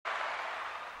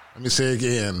Let me say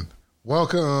again.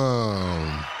 Welcome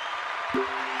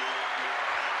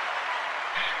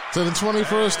to the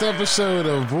 21st episode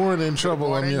of Born in Trouble.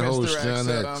 Morning, I'm your host, Mr.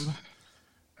 John X.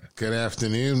 Good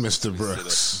afternoon, Mr.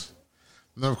 Brooks.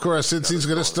 And of course, since he's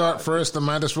going to start first, I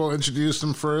might as well introduce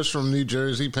him first from New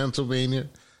Jersey, Pennsylvania.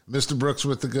 Mr. Brooks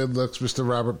with the good looks, Mr.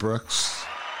 Robert Brooks.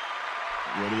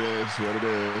 What it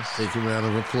is. Take a round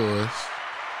of applause.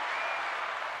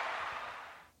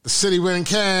 The city winning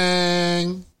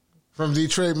Kang from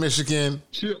Detroit, Michigan.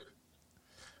 Sure.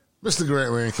 Mr.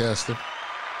 Grant Lancaster.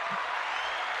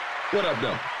 What up,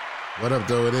 though? What up,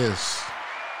 though it is?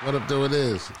 What up, though it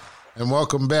is? And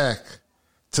welcome back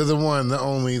to the one, the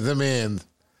only, the man,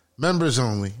 members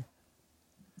only.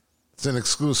 It's an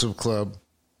exclusive club.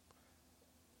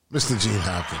 Mr. Gene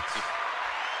Hopkins.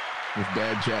 With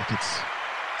bad jackets.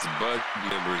 It's Bud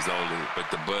members only,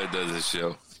 but the Bud doesn't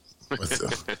show.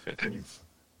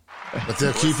 But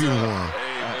they'll keep you warm.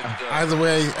 Hey, Either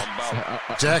way,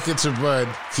 jackets or Bud,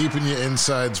 keeping your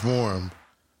insides warm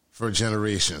for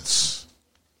generations.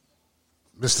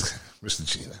 Mr.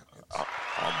 Gene Hopkins.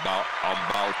 I'm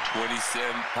about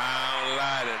 27 pounds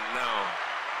lighter now.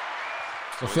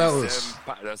 So, fellas.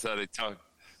 That's how they talk.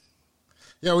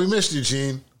 Yeah, we missed you,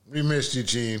 Gene. We missed you,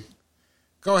 Gene.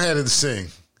 Go ahead and sing.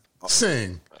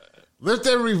 Sing. Lift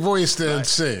every voice there and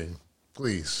sing,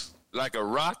 please. Like a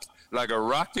rock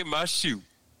in my shoe.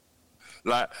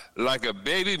 Like a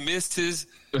baby missed his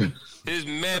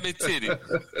mammy titty.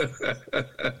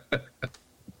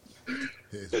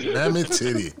 His mammy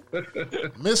titty.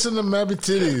 Missing the mammy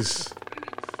titties.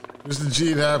 Mr.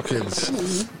 Gene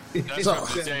Hopkins. That's So-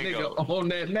 That nigga on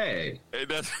that nag. Hey,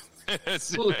 that's That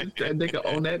nigga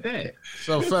on that nag.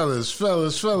 So, fellas,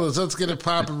 let's get it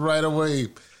popping right away.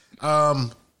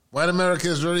 White America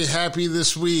is very happy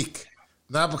this week,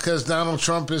 not because Donald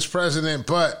Trump is president,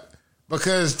 but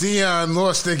because Deion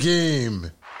lost the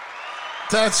game.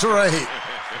 That's right.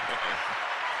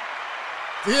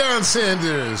 Deion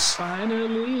Sanders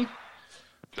Finally.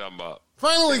 talking about.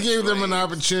 finally gave them an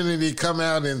opportunity to come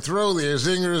out and throw their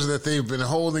zingers that they've been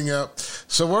holding up.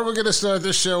 So what we're going to start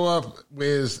this show up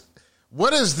with,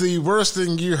 what is the worst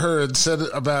thing you heard said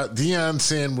about Deion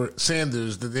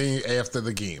Sanders the day after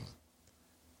the game?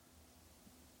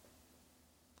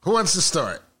 Who wants to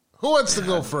start? Who wants to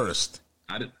go first?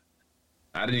 I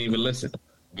didn't even listen.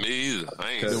 Me either.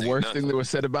 I ain't The seen worst nothing. thing that was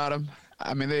said about him.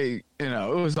 I mean, it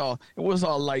was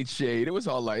all light shade. It was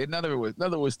all light. None of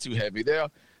it was too heavy.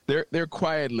 They're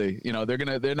quietly,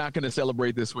 they're not gonna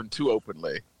celebrate this one too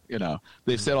openly.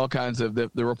 They've said all kinds of the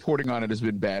reporting on it has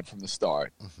been bad from the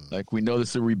start. Mm-hmm. Like, we know this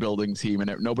is a rebuilding team,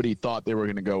 and nobody thought they were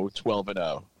gonna go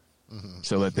 12-0.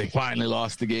 So that they finally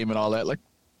lost the game and all that. Like,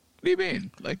 what do you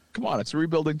mean? Like, come on, it's a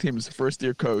rebuilding team. It's a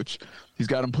first-year coach. He's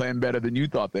got them playing better than you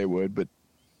thought they would, but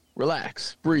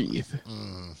relax, breathe.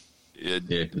 Yeah,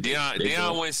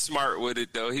 Deion went smart with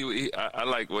it though. I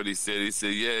like what he said. He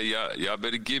said, "Yeah, y'all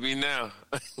better give me now."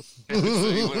 So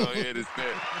he went on ahead and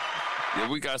said, "Yeah,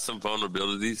 we got some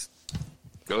vulnerabilities.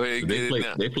 Go ahead and get it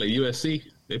now." They play USC.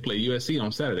 They play USC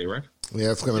on Saturday, right? Yeah,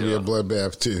 it's going to be a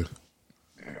bloodbath too.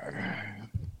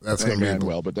 That's going to be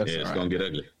well, but that's Yeah, it's all gonna right. get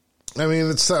ugly. I mean,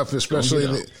 it's tough, especially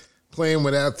Don't get playing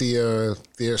without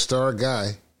their star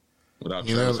guy. Without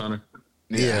You Travis know- Hunter.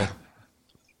 Yeah.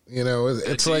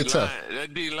 It's like tough.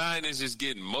 That D line is just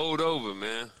getting mowed over,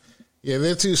 man. Yeah,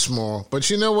 they're too small. But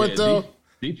you know what, Yeah, though?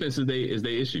 defense is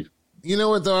their issue. You know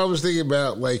what, though? I was thinking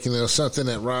about, something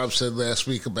that Rob said last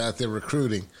week about their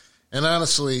recruiting. And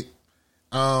honestly,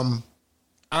 I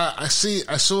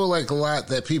saw like a lot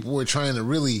that people were trying to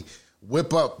really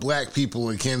whip up black people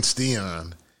against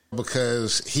Deion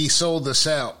because he sold us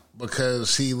out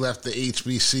because he left the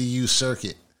HBCU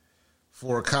circuit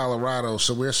for Colorado,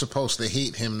 so we're supposed to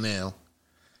hate him now.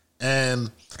 And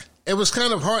it was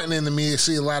kind of heartening to me to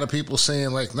see a lot of people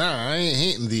saying, like, nah, I ain't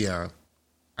hating Deion.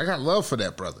 I got love for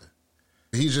that brother.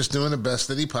 He's just doing the best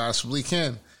that he possibly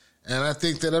can. And I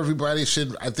think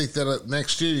that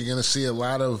next year you're going to see a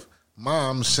lot of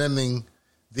moms sending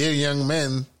their young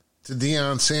men to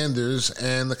Deion Sanders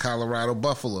and the Colorado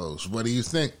Buffaloes. What do you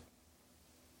think?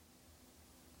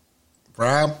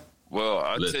 Rob? Well,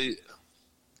 I'll tell you.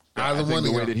 I Either think one the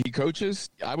of way you. that he coaches,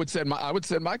 I would send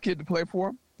my kid to play for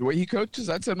him. The way he coaches,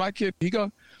 I'd send my kid. He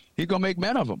gonna make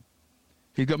men of them.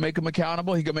 He's gonna make them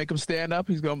accountable. He's gonna make them stand up.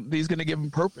 He's gonna give them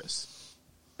purpose.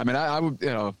 I mean, I would,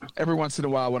 every once in a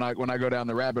while when I go down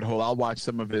the rabbit hole, I'll watch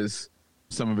some of his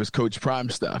Coach Prime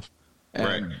stuff. And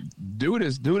Right. dude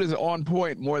is on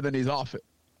point more than he's off it.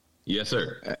 Yes,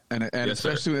 sir. And Yes, sir.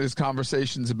 especially with his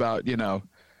conversations about,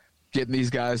 getting these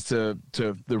guys to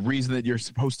the reason that you're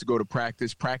supposed to go to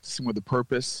practice, practicing with a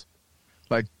purpose.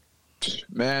 Like,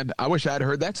 Man, I wish I'd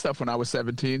heard that stuff when I was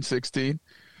 17, 16.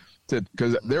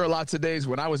 Because there are lots of days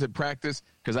when I was at practice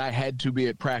because I had to be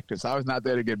at practice. I was not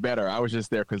there to get better. I was just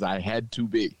there because I had to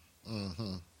be.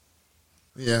 Mm-hmm.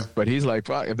 Yeah. But he's like,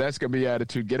 fuck, if that's going to be your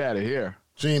attitude, get out of here.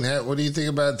 Gene, what do you think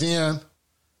about Deion?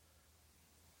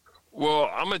 Well,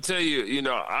 I'm going to tell you,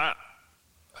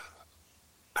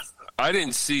 I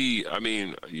didn't see,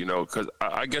 because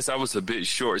I guess I was a bit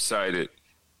short-sighted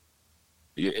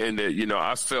in that,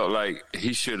 I felt like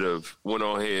he should have went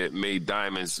on ahead and made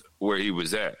diamonds where he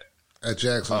was at. At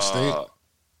Jackson State?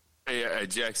 Yeah,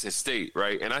 at Jackson State,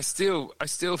 right? And I still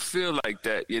feel like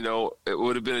that, it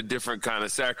would have been a different kind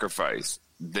of sacrifice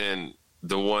than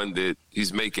the one that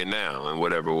he's making now in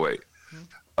whatever way.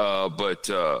 But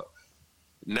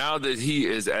now that he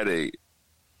is at a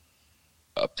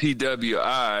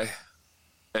PWI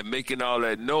and making all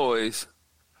that noise,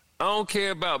 I don't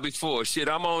care about before. Shit,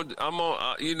 I want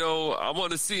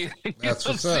to see That's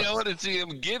what's up. I want to see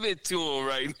him give it to him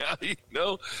right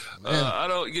now, I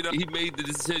don't, he made the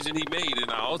decision he made. And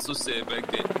I also said back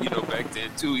then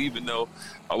too, even though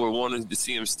I would want to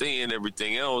see him stay and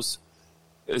everything else,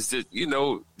 is that,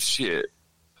 shit,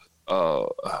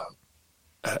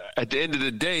 at the end of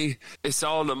the day, it's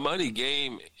all a money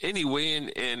game anyway.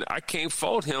 And I can't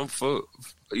fault him for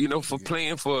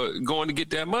playing for going to get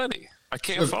that money. I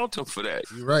can't fault him for that.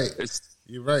 You're right.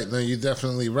 You're right. No, you're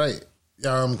definitely right.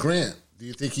 Grant, do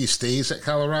you think he stays at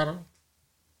Colorado?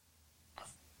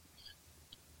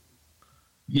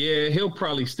 Yeah, he'll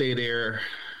probably stay there.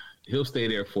 He'll stay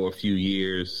there for a few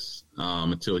years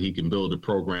until he can build the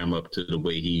program up to the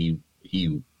way he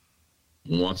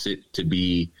wants it to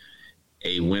be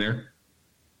a winner.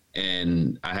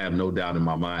 And I have no doubt in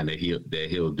my mind that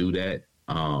he'll do that.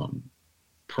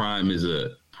 Prime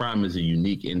is a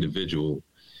unique individual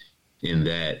in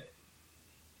that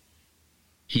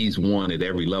he's won at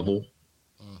every level,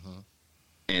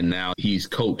 and now he's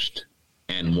coached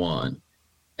and won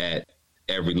at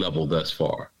every level thus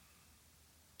far.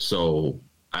 So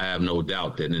I have no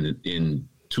doubt that in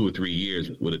 2 or 3 years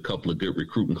with a couple of good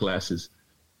recruiting classes,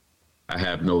 I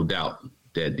have no doubt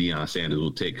that Deion Sanders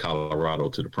will take Colorado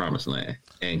to the promised land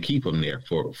and keep him there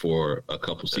for a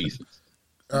couple seasons.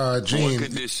 Gene, one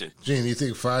condition. Gene, you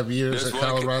think 5 years There's at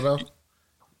Colorado?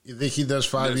 You think he does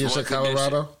 5 years at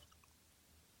Colorado?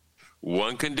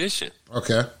 One condition.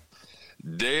 Okay.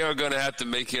 They are going to have to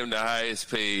make him the highest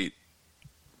paid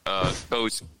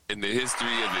coach in the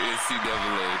history of the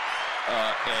NCAA.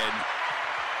 And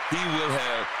he will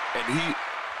have, and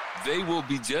they will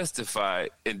be justified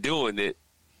in doing it.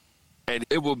 And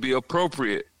it will be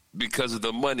appropriate because of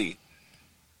the money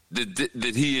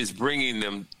that he is bringing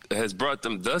them, has brought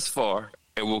them thus far,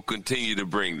 and will continue to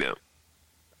bring them.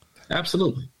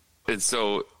 Absolutely. And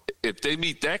so if they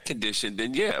meet that condition,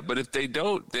 then yeah. But if they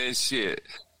don't, then shit.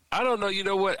 I don't know. You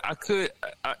know what?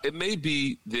 It may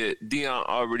be that Deion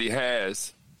already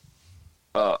has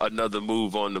another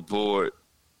move on the board,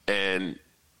 and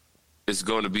it's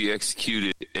going to be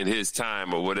executed in his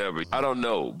time or whatever. I don't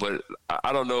know. But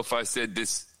I don't know if I said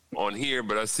this on here,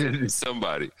 but I said it to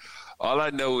somebody. All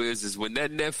I know is when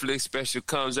that Netflix special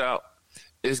comes out,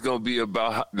 it's going to be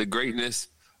about the greatness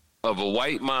of a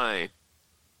white mind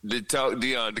that taught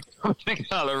Deion to come to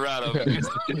Colorado. They're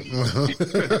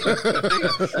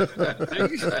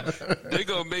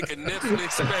going to make a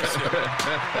Netflix special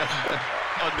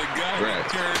on the guy who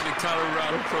turned the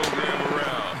Colorado program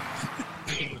around.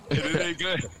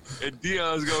 And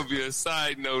Deion's going to be a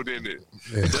side note in it.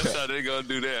 That's how they're going to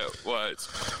do that. Watch.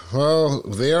 Well,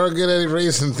 they are good at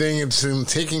erasing things and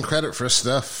taking credit for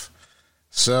stuff.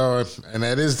 So, and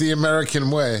that is the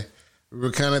American way. We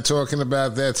were kind of talking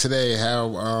about that today,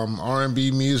 how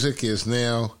R&B music is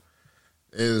going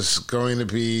to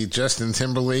be, Justin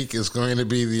Timberlake is going to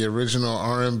be the original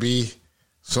R&B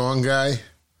song guy.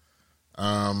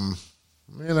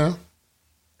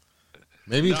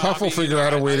 Maybe Puff will figure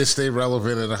out a way to stay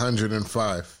relevant at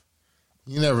 105.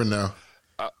 You never know.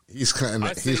 He's kind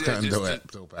of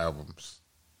dope albums.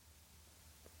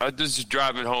 I just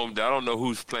driving home. I don't know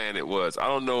whose plan it was. I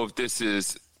don't know if this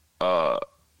is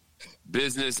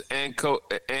business and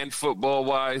football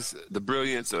wise, the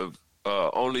brilliance of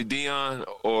only Deion,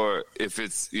 or if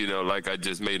it's like I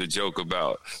just made a joke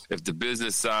about, if the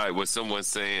business side was someone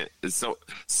saying so.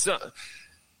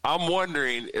 I'm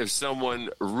wondering if someone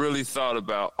really thought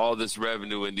about all this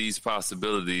revenue and these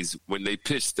possibilities when they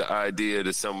pitched the idea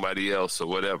to somebody else or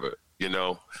whatever,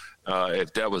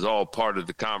 if that was all part of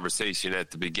the conversation at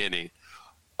the beginning.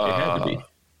 It had to be.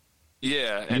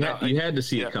 Yeah. You had to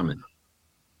see it coming.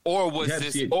 Or was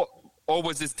or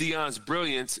was this Deion's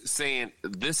brilliance saying,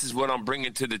 this is what I'm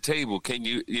bringing to the table? Can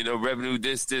you, revenue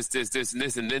this, and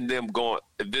this, and then then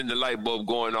the light bulb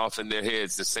going off in their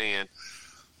heads and saying,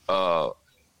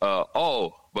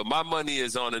 but my money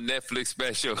is on a Netflix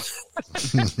special.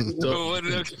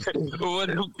 What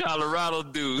them Colorado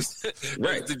dudes?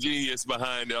 That's the genius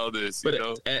behind all this. But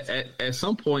at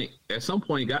some point,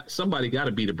 somebody got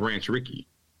to be the Branch Rickey.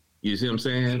 You see what I'm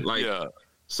saying? Like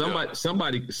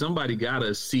somebody got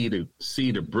to see the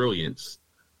brilliance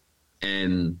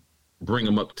and bring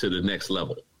them up to the next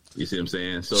level. You see what I'm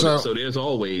saying? So there's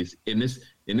always in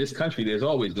this country, there's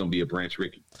always going to be a Branch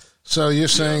Rickey. So you're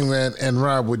saying that, and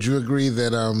Rob, would you agree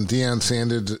that Deion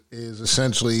Sanders is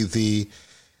essentially the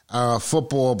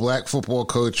black football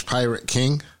coach, Pirate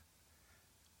King?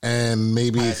 And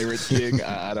maybe Pirate King.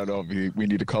 I don't know if we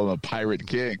need to call him a Pirate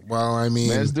King. Well, I mean,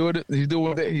 he's doing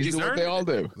what they all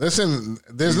do. Listen,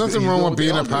 there's nothing wrong with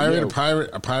being a pirate.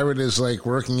 A pirate is like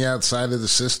working outside of the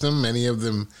system. Many of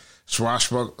them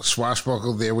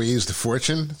swashbuckle their ways to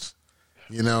fortune.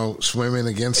 Swimming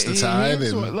against the tide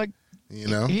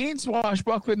he ain't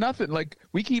swashbuckling nothing. Like,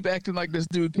 we keep acting like this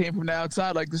dude came from the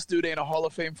outside, like this dude ain't a Hall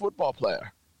of Fame football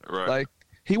player. Right. Like,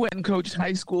 he went and coached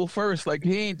high school first. Like,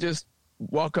 he ain't just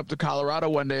walk up to Colorado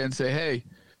one day and say, hey,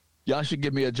 y'all should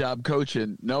give me a job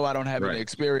coaching. No, I don't have any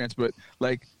experience. But,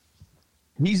 like,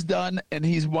 he's done and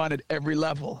he's won at every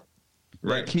level.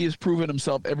 Right. Like, he has proven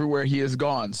himself everywhere he has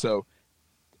gone. So,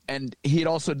 and he had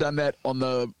also done that on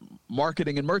the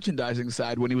marketing and merchandising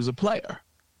side when he was a player.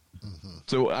 Mm-hmm.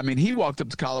 So, I mean, he walked up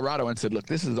to Colorado and said, look,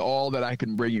 this is all that I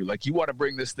can bring you. Like, you want to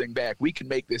bring this thing back. We can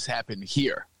make this happen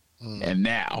here and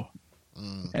now.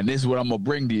 And this is what I'm going to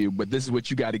bring to you, but this is what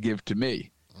you got to give to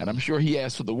me. And I'm sure he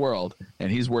asked for the world,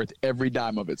 and he's worth every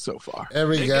dime of it so far.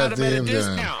 Every goddamn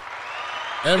dime.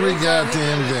 Every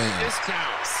goddamn dime.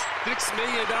 Discounts. $6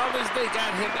 million, they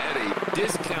got him at a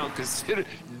discount.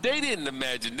 They didn't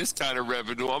imagine this kind of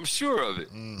revenue. I'm sure of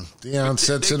it. Deion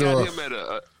sets it off.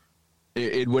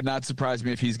 It would not surprise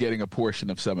me if he's getting a portion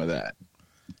of some of that.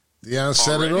 Deion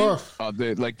set it off.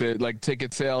 The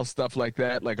ticket sales, stuff like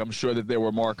that. Like, I'm sure that there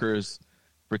were markers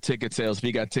for ticket sales. If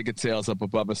he got ticket sales up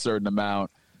above a certain amount,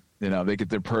 they get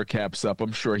their per caps up.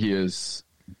 I'm sure he is.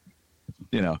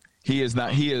 He is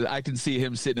not. He is. I can see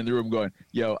him sitting in the room going,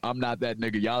 "Yo, I'm not that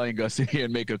nigga. Y'all ain't gonna sit here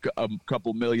and make a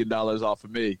couple $1 million off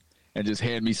of me and just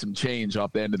hand me some change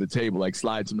off the end of the table, like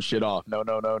slide some shit off. No.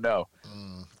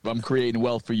 If I'm creating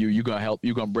wealth for you, you gonna help.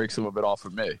 You gonna break some of it off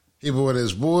of me." He brought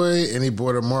his boy, and he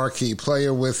brought a marquee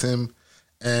player with him,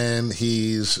 and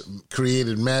he's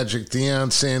created magic.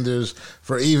 Deion Sanders,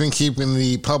 for even keeping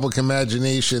the public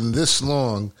imagination this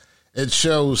long, it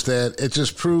shows that it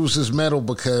just proves his mettle,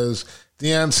 because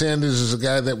Deion Sanders is a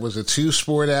guy that was a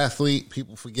two-sport athlete.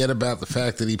 People forget about the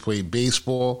fact that he played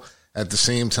baseball at the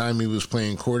same time he was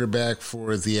playing quarterback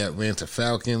for the Atlanta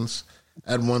Falcons.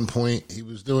 At one point, he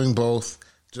was doing both,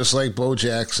 just like Bo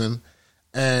Jackson,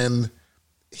 and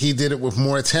he did it with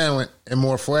more talent and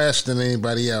more flash than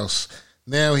anybody else.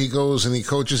 Now he goes and he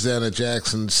coaches down at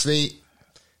Jackson State.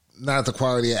 Not the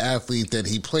quality of athlete that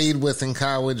he played with in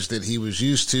college, that he was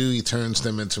used to. He turns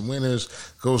them into winners,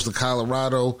 goes to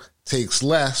Colorado, takes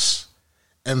less,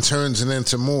 and turns it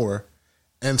into more,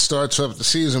 and starts up the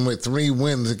season with 3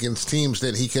 wins against teams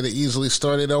that he could have easily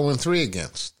started 0-3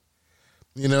 against.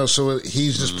 So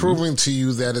he's just proving to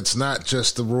you that it's not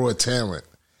just the raw talent.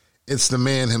 It's the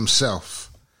man himself.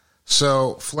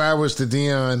 So, flowers to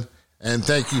Deion, and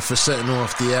thank you for setting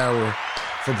off the hour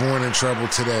for Born in Trouble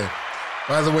today.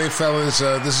 By the way, fellas,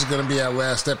 this is going to be our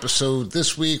last episode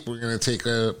this week. We're going to take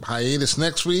a hiatus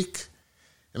next week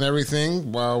and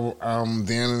everything while I'm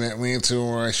down in Atlanta,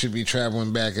 or I should be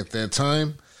traveling back at that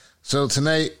time. So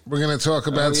tonight, we're going to talk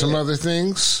about some other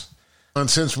things. And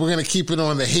since we're going to keep it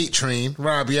on the hate train,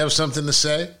 Rob, you have something to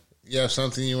say? You have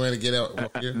something you want to get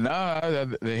out here? No,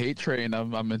 the hate train.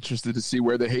 I'm interested to see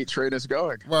where the hate train is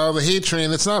going. Well, the hate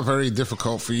train, it's not very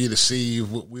difficult for you to see.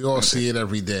 We all see it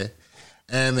every day.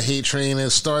 And the hate train,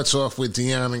 it starts off with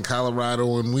Deion in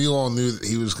Colorado, and we all knew that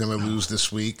he was going to lose this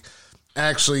week.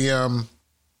 Actually,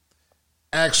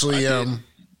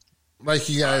 like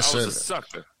you guys said, I was a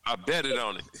sucker. I betted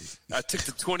on it. I took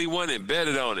the 21 and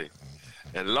betted on it,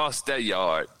 and lost that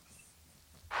yard.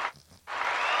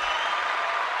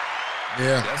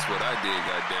 Yeah, that's what I did.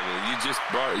 Goddamn it!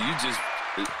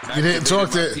 You didn't talk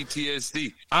to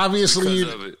PTSD.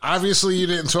 Obviously, you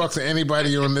didn't talk to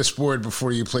anybody on this board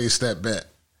before you placed that bet,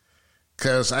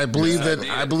 because I believe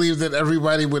that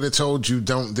everybody would have told you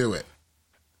don't do it.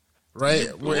 Right?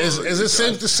 Is it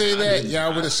safe to say that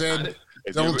y'all would have said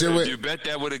don't do it? If you bet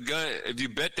that with a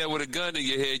gun in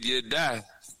your head, you'd die.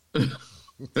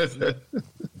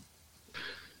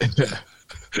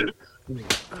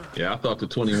 Yeah, I thought the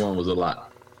 21 was a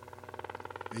lot.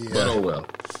 Yeah. But oh well.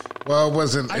 Well, it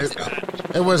wasn't.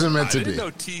 It wasn't meant to I be. didn't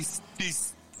know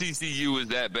TCU was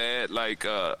that bad. Like,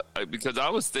 because I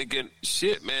was thinking,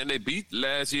 shit, man, they beat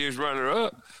last year's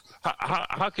runner-up.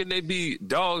 How can they be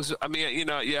dogs? I mean,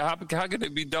 how can they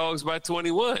be dogs by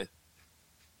 21?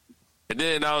 And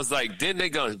then I was like, then they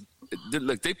gonna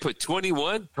look? They put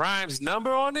 21 Prime's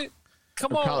number on it.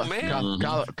 Come on, man.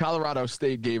 Colorado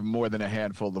State gave more than a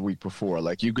handful the week before.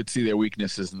 Like, you could see their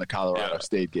weaknesses in the Colorado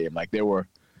State game. Like, they were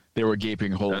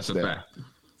gaping holes there. Fact.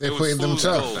 They played them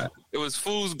tough. It was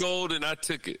fool's gold, and I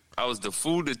took it. I was the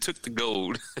fool that took the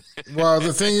gold. Well,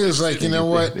 the thing is, like, you know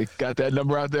what? They got that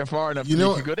number out there far enough. You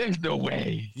go, there's no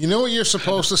way. You know what you're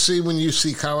supposed to see when you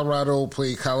see Colorado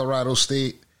play Colorado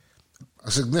State? A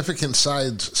significant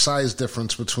size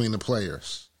difference between the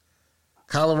players.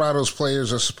 Colorado's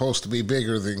players are supposed to be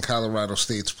bigger than Colorado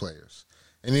State's players.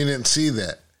 And you didn't see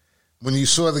that. When you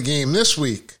saw the game this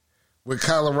week with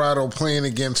Colorado playing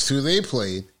against who they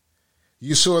played,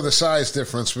 you saw the size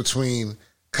difference between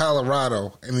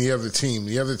Colorado and the other team.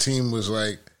 The other team was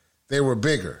like, they were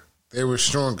bigger. They were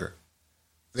stronger.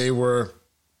 They were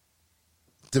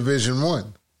Division I,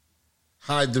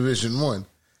 high Division I.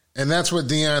 And that's what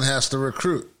Deion has to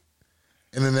recruit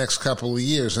in the next couple of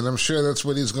years. And I'm sure that's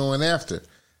what he's going after.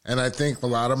 And I think a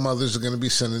lot of mothers are going to be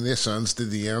sending their sons to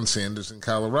Deion Sanders in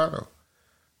Colorado.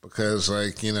 Because,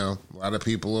 like, a lot of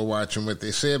people are watching what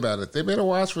they say about it. They better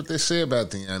watch what they say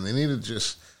about Deion. They need to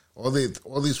just, all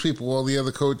these people, all the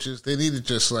other coaches, they need to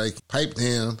just, like, pipe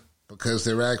down because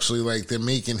they're actually, like, they're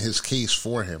making his case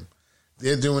for him.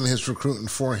 They're doing his recruiting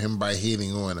for him by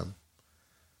hating on him.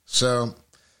 So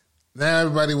now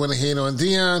everybody want to hate on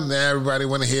Deion. Now everybody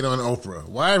want to hate on Oprah.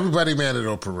 Why everybody mad at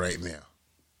Oprah right now?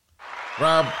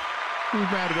 Rob? Who's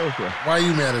mad at Oprah? Why are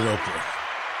you mad at Oprah?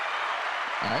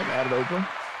 I'm mad at Oprah.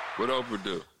 What Oprah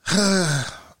do?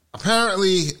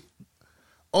 Apparently,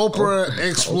 Oprah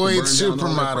exploits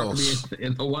supermodels.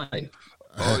 In Hawaii.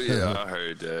 Oh, yeah, I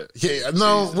heard that. Yeah,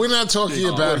 no, we're not talking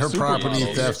about her property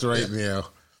theft right now.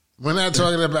 We're not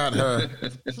talking about her.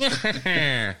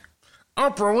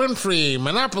 Oprah Winfrey,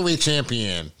 Monopoly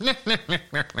champion.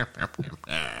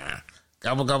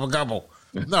 Gobble, gobble, gobble.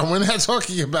 No, we're not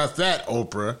talking about that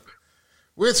Oprah.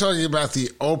 We're talking about the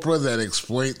Oprah that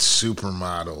exploits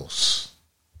supermodels.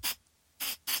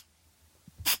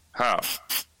 How?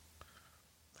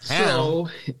 So,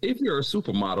 if you're a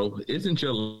supermodel, isn't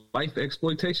your life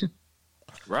exploitation?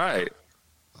 Right.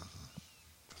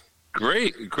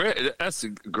 Great. That's a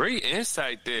great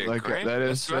insight there. Like, Grant.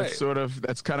 that's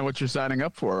that's kind of what you're signing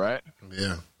up for, right?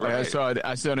 Yeah. Right.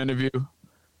 I saw an interview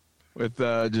with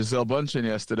Gisele Bundchen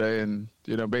yesterday, and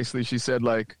basically she said,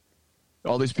 like,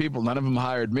 all these people, none of them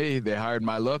hired me. They hired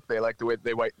my look. They like the way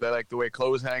they like the way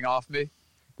clothes hang off me.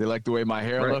 They like the way my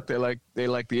hair looked. They like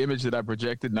the image that I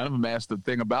projected. None of them asked a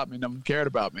thing about me. None of them cared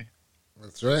about me.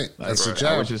 That's right. That's the I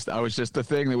job. I was just the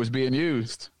thing that was being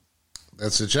used.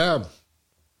 That's the job.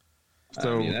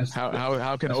 So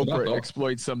how can Oprah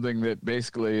exploit something that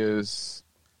basically is,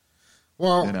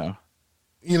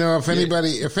 if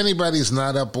anybody's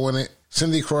not up on it,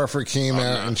 Cindy Crawford came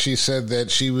out and she said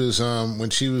that she was when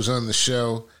she was on the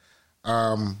show,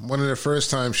 one of the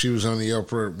first times she was on the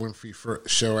Oprah Winfrey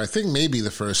show, I think maybe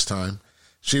the first time,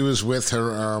 she was with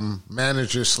her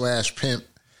manager / pimp,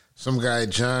 some guy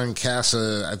John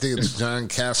Casa, I think it's John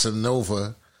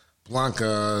Casanova,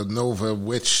 Blanca Nova,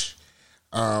 which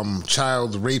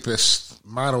child rapist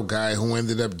model guy who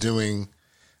ended up doing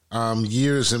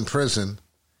years in prison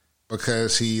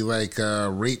because he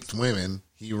raped women.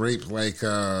 He raped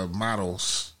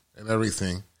models and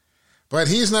everything. But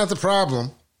he's not the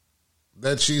problem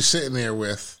that she's sitting there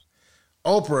with.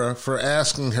 Oprah, for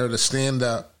asking her to stand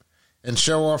up and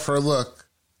show off her look,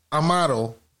 a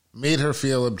model, made her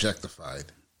feel objectified.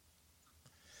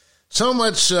 So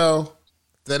much so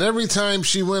that every time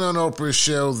she went on Oprah's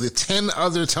show, the 10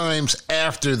 other times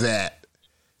after that,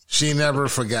 she never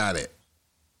forgot it.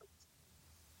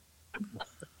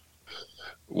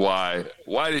 Why?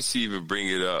 Why did she even bring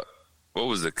it up? What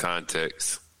was the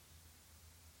context?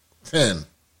 10.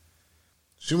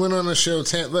 She went on the show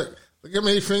 10. Look how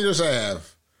many fingers I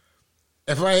have.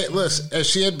 If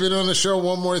she had been on the show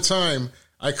one more time,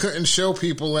 I couldn't show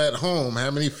people at home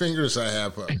how many fingers I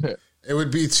have up. It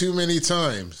would be too many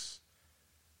times.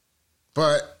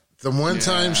 But the one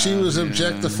time she was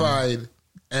objectified,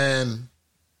 and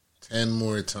 10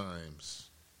 more times.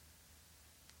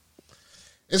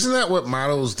 Isn't that what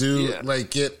models do? Yeah.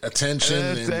 Like, get attention?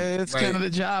 It's kind of the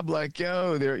job. Like,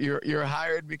 you're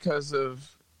hired because of,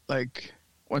 like,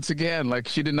 once again, like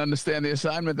she didn't understand the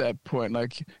assignment at that point.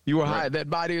 Like you were high. That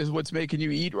body is what's making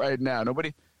you eat right now.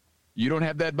 You don't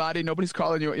have that body. Nobody's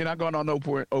calling you. You're not going on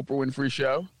Oprah Winfrey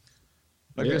show.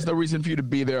 Like there's no reason for you to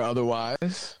be there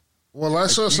otherwise. Well,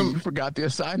 You forgot the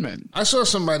assignment. I saw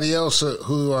somebody else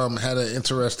who had an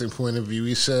interesting point of view.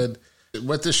 He said,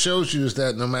 what this shows you is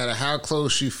that no matter how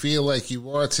close you feel like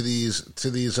you are to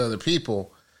these other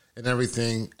people and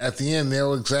everything, at the end,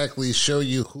 they'll exactly show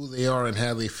you who they are and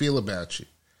how they feel about you.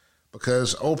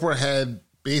 Because Oprah had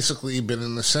basically been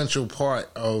an essential part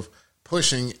of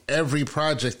pushing every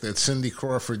project that Cindy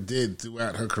Crawford did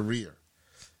throughout her career.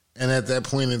 And at that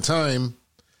point in time,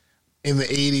 in the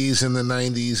 80s and the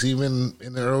 90s, even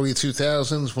in the early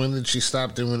 2000s, when did she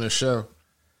stop doing her show?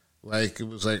 Like, it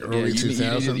was like early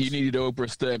 2000s. You needed Oprah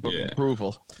stamp of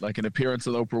approval. Like an appearance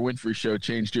on the Oprah Winfrey show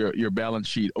changed your balance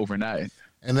sheet overnight.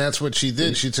 And that's what she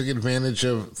did. She took advantage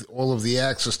of all of the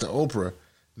access to Oprah.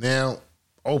 Now,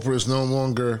 Oprah is no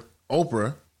longer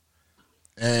Oprah,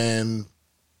 and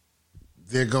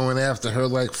they're going after her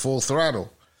like full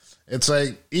throttle. It's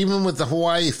like, even with the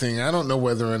Hawaii thing, I don't know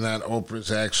whether or not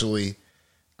Oprah's actually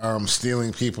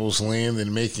stealing people's land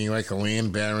and making like a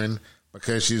land baron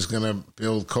because she's going to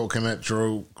build coconut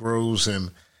groves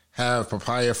and have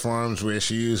papaya farms where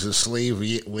she uses slave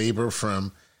labor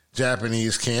from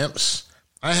Japanese camps.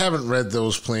 I haven't read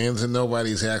those plans, and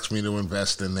nobody's asked me to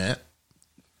invest in that.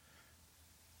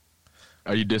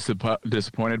 Are you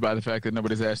disappointed by the fact that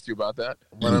nobody's asked you about that?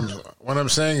 What I'm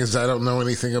saying is I don't know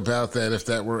anything about that, if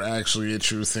that were actually a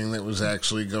true thing that was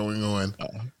actually going on.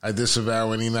 I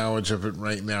disavow any knowledge of it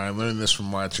right now. I learned this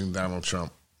from watching Donald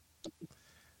Trump.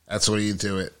 That's the way you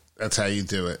do it. That's how you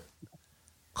do it.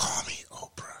 Call me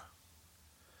Oprah.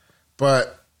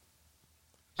 But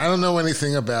I don't know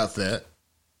anything about that.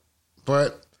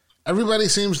 But everybody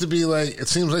seems to be like, it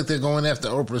seems like they're going after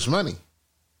Oprah's money.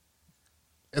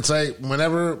 It's like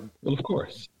whenever of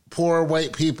course, poor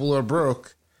white people are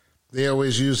broke, they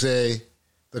always use the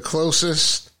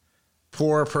closest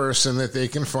poor person that they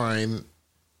can find.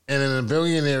 And in a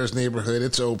billionaire's neighborhood,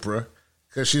 it's Oprah,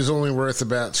 because she's only worth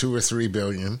about $2 or $3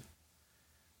 billion.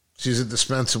 She's a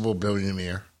dispensable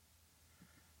billionaire,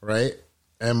 right?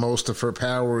 And most of her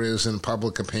power is in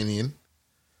public opinion.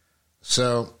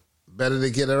 So better to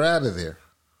get her out of there.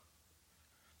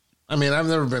 I mean, I've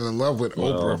never been in love with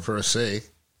Oprah per se,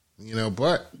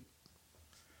 but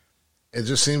it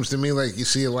just seems to me like you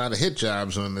see a lot of hit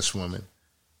jobs on this woman.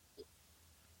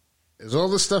 Is all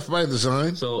this stuff by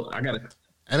design? So I got to.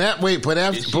 And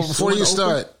before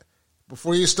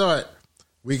you start,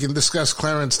 we can discuss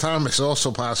Clarence Thomas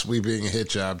also possibly being a hit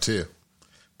job too.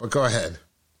 But go ahead.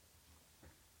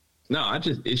 No,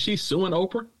 is she suing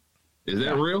Oprah? Is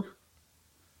that real?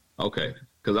 Okay.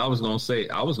 Because I was going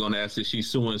to ask if she's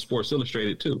suing Sports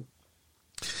Illustrated too.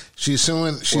 She's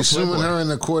suing her in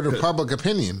the court of public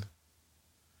opinion.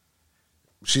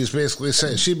 She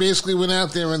basically went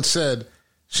out there and said,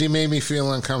 she made me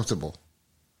feel uncomfortable.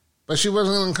 But she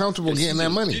wasn't uncomfortable getting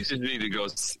that money. She needed to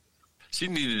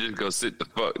just go sit the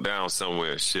fuck down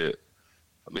somewhere. Shit.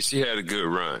 I mean, she had a good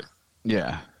run.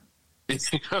 Yeah. You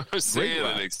know what I'm saying?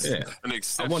 An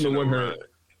exceptional run.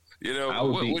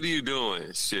 What are you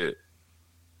doing? Shit.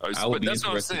 I would be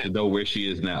interested to know where she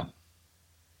is now.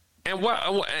 And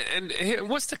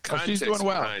what's the context? She's doing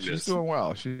well. Behind She's this? doing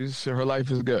well. Her life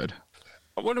is good.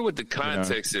 I wonder what the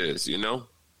context is.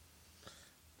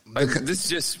 Like, this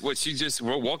just what she just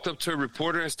walked up to a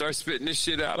reporter and started spitting this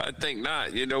shit out. I think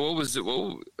not. What was it?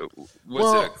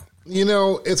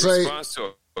 It's response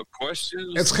to a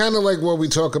question. It's kind of like what we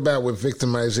talk about with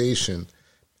victimization.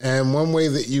 And one way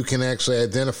that you can actually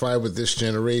identify with this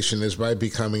generation is by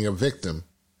becoming a victim.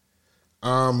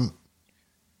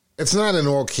 It's not in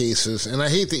all cases, and I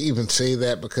hate to even say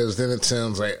that because then it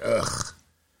sounds like, ugh.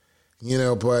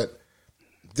 But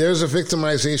there's a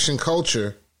victimization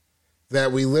culture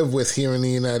that we live with here in the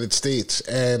United States,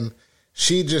 and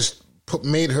she just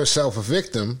made herself a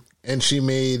victim, and she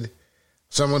made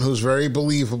someone who's very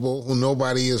believable, who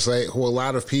who a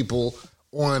lot of people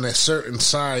on a certain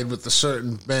side with a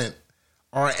certain bent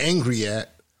are angry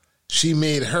at. She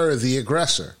made her the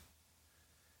aggressor.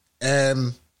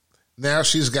 And now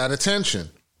she's got attention.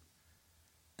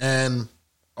 And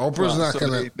Oprah's not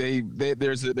going to.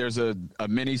 There's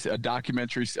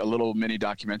a little mini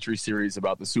documentary series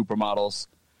about the supermodels,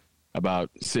 about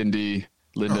Cindy,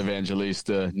 Linda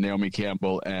Evangelista, Naomi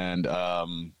Campbell, and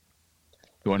the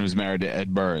one who's married to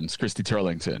Ed Burns, Christy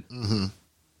Turlington. Mm-hmm.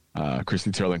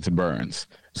 Christy Turlington Burns.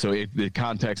 So the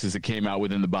context is it came out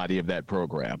within the body of that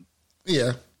program.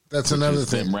 Yeah, that's another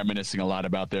thing. Them reminiscing a lot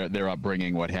about their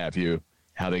upbringing, what have you,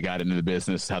 how they got into the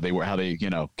business, how they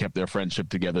kept their friendship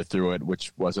together through it,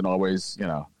 which wasn't always,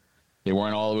 they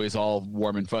weren't always all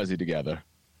warm and fuzzy together.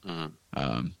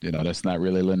 That's not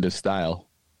really Linda's style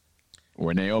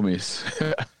or Naomi's.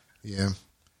 Yeah.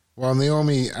 Well,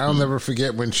 Naomi, I'll never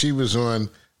forget when she was on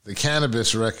the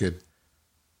Cannabis record.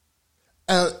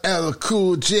 LL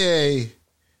Cool J,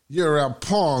 you're a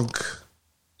punk.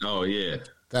 Oh, yeah.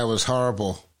 That was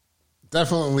horrible.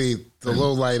 Definitely the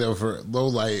low light of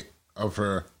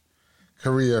her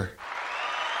career.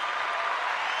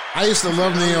 I used to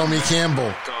love Naomi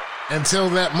Campbell until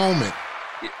that moment.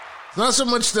 Not so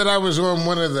much that I was on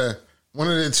one of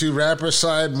the two rappers'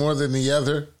 side more than the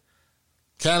other.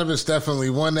 Cannabis definitely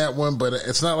won that one, but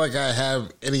it's not like I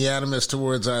have any animus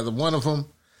towards either one of them.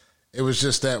 It was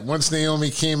just that once Naomi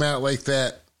came out like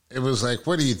that, it was like,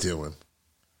 what are you doing?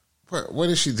 What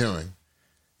is she doing?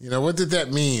 What did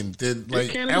that mean? Did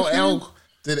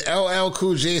LL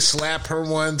Cool J slap her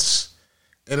once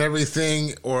and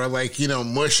everything, or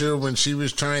mush her when she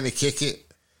was trying to kick it?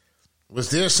 Was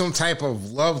there some type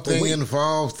of love thing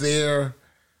involved there?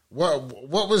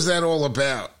 What was that all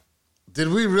about? Did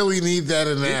we really need that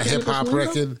in that hip hop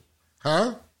record?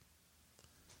 Huh?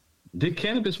 Did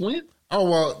Cannabis win? Oh,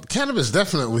 well, Cannabis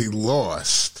definitely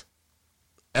lost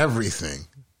everything.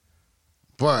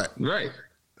 But right.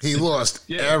 He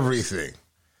lost everything.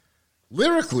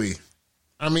 Lyrically,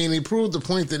 he proved the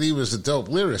point that he was a dope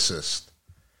lyricist.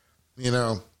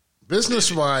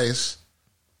 Business-wise,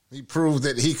 he proved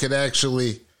that he could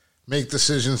actually make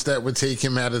decisions that would take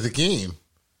him out of the game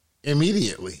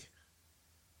immediately.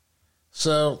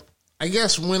 So, I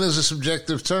guess win is a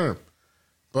subjective term.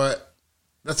 But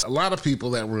that's a lot of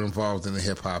people that were involved in the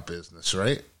hip-hop business,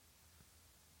 right?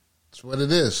 That's what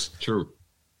it is. True.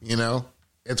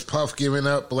 It's Puff giving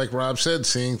up, like Rob said,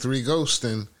 seeing 3 Ghosts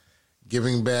and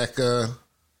giving back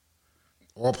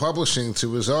all publishing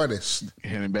to his artist.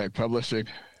 Handing back publishing.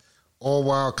 All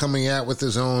while coming out with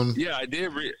his own I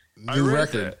did new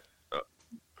record.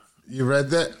 You read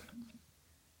that?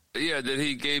 Yeah, that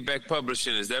he gave back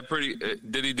publishing. Is that pretty?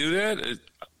 Did he do that?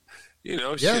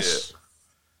 Yes. Shit.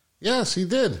 Yes, he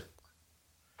did.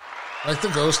 Like the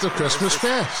Ghost of Christmas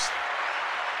Past.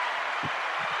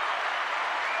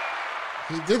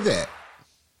 He did that.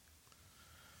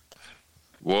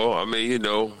 Well,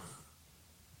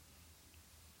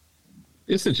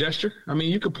 it's a gesture.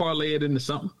 You could parlay it into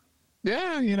something.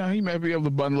 Yeah, he may be able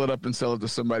to bundle it up and sell it to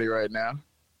somebody right now.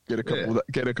 Get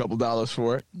a couple dollars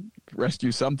for it.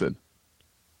 Rescue something.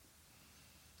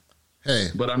 Hey,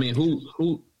 but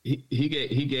who he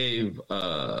gave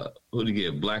who did he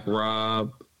give? Black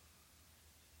Rob,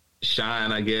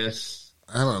 Shine, I guess.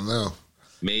 I don't know.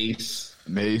 Mace.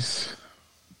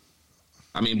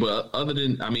 But other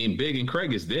than Big and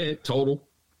Craig is dead total.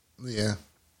 Yeah,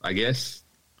 I guess.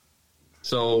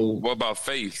 So what about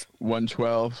Faith?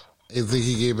 112. I think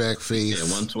he gave back Faith. Yeah,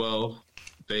 112.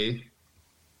 Faith.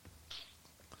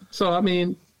 So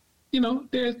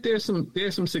there's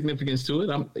some significance to it.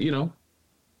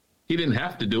 He didn't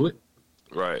have to do it.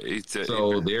 Right.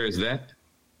 There is that.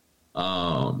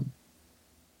 But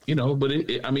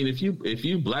if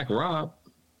you Black Rob,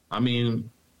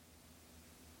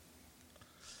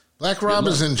 Black Rob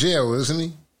is in jail, isn't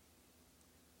he?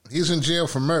 He's in jail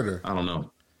for murder. I don't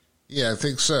know. Yeah, I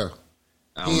think so.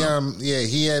 He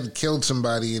had killed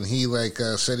somebody, and he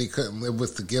said he couldn't live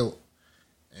with the guilt,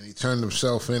 and he turned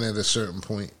himself in at a certain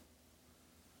point.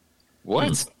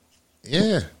 What?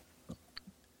 Yeah.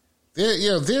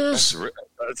 There's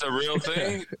that's a real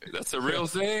thing. That's a real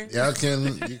thing. Yeah, you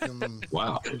can.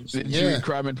 Wow. Did you read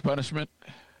Crime and Punishment?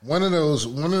 One of those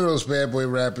bad boy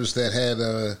rappers that had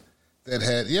they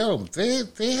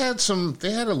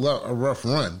had a rough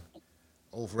run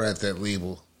over at that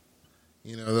label.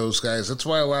 Those guys. That's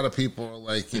why a lot of people are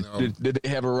like, Did they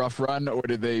have a rough run, or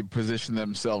did they position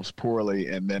themselves poorly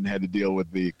and then had to deal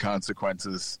with the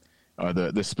consequences or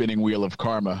the spinning wheel of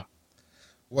karma?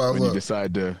 Well, when you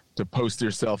decide to post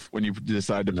yourself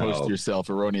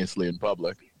erroneously in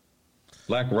public.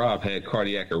 Black Rob had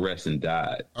cardiac arrest and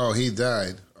died. Oh, he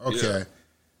died. Okay.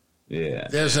 Yeah.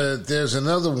 There's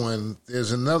another one.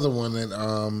 There's another one that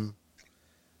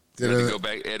go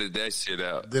back edit that shit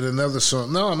out. Did another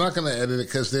song? No, I'm not going to edit it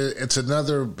because it's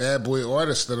another bad boy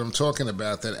artist that I'm talking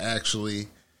about that actually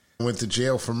went to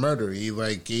jail for murder. He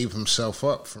gave himself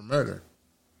up for murder.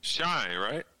 Shine,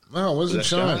 right? No, it wasn't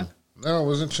Shine. No, it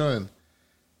wasn't Shine.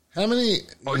 How many?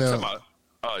 Talking about,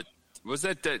 was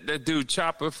that dude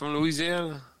Chopper from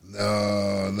Louisiana?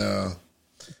 No.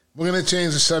 We're going to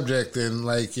change the subject and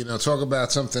talk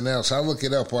about something else. I'll look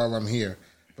it up while I'm here.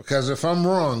 Because if I'm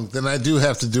wrong, then I do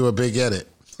have to do a big edit.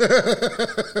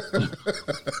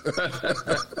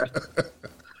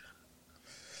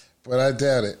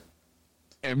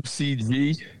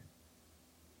 GCG.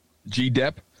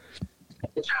 G-Dep.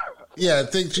 Yeah, I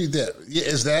think G-Dep. Yeah,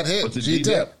 is that it?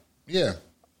 G-Dep. Yeah.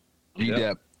 G-Dep.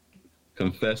 Yep.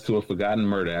 Confessed to a forgotten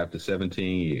murder after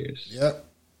 17 years. Yep.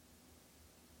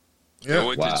 And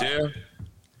went to jail?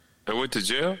 And went to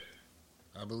jail?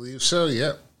 I believe so,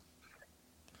 yep.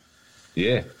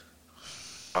 Yeah.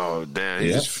 Oh,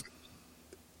 damn.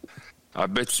 I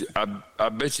bet you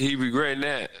he regretting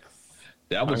that.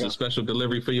 That was a special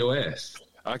delivery for your ass.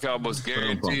 I can almost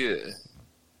guarantee it.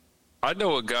 I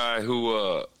know a guy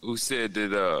who said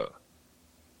that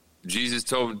Jesus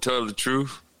told him to tell the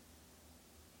truth,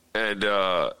 and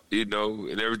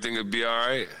and everything would be all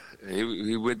right. And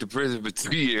he went to prison for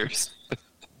 2 years.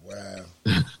 Wow.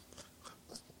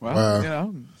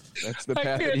 Well, that's the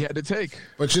path that he had to take.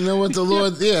 But you know what, the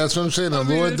Lord? Yeah, that's what I'm saying. The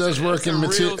Lord does work in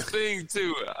material. It's a real thing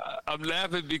too. I'm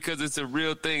laughing because it's a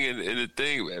real thing, and the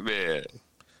thing, man.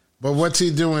 But what's he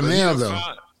doing now, though?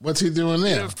 What's he doing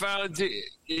now?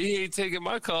 He ain't taking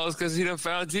my calls because he done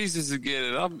found Jesus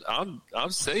again, and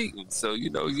I'm Satan, so you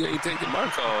ain't taking my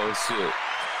calls, shit.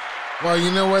 Well,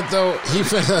 you know what though?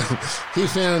 He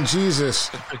found Jesus.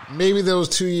 Maybe those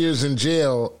 2 years in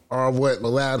jail are what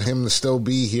allowed him to still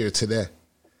be here today.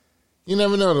 You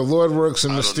never know. The Lord works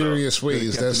in mysterious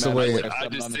ways. That's the way. I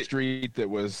just on the street that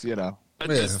was, I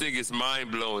just think it's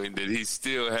mind blowing that he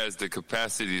still has the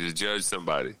capacity to judge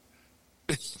somebody.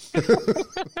 It's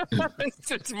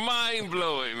just mind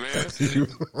blowing, man.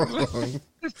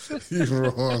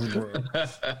 You're wrong, bro.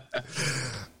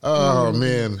 Oh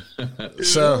man.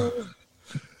 So,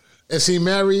 is he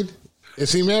married?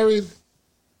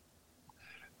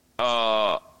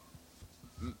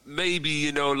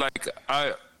 Maybe,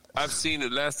 I've seen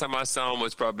it. Last time I saw him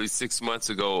was probably 6 months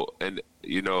ago, and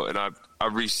I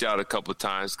reached out a couple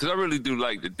times because I really do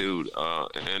like the dude,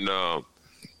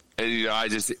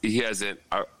 he hasn't.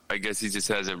 I guess he just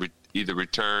hasn't either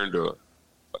returned or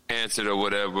answered or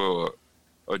whatever,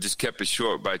 or just kept it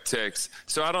short by text.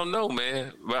 So I don't know,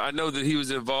 man. But I know that he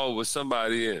was involved with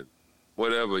somebody and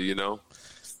whatever,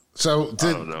 So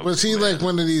was he like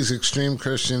one of these extreme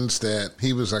Christians that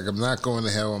he was like, I'm not going to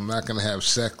hell, I'm not going to have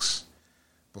sex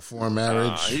before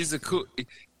marriage? He's a cool.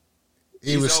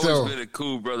 He's always been a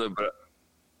cool brother, but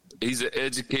he's an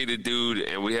educated dude,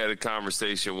 and we had a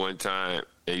conversation one time,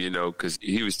 and because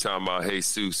he was talking about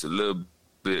Jesus a little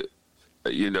bit,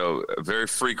 very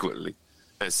frequently,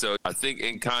 and so I think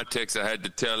in context I had to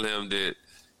tell him that,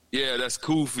 yeah, that's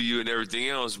cool for you and everything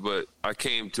else, but I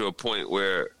came to a point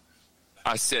where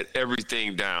I set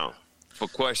everything down for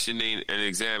questioning and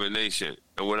examination,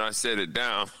 and when I set it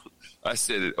down, I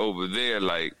set it over there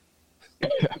like.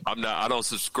 I don't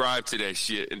subscribe to that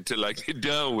shit until I get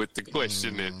done with the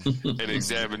questioning and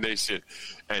examination.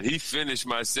 And he finished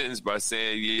my sentence by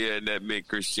saying, yeah, and that meant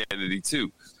Christianity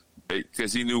too.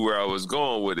 Because he knew where I was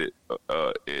going with it.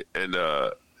 And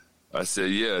I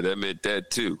said, yeah, that meant that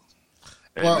too.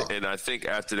 And I think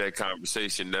after that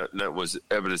conversation, that was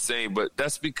ever the same. But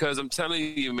that's because I'm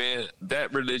telling you, man,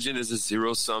 that religion is a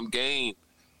zero-sum game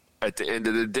at the end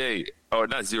of the day. Or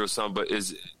not zero-sum, but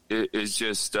it's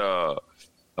just...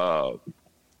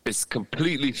 it's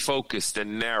completely focused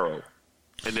and narrow,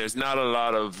 and there's not a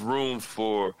lot of room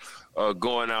for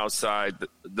going outside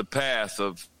the path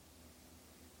of,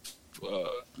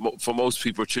 for most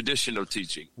people, traditional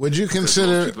teaching. Would you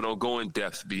consider most people don't go in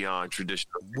depth beyond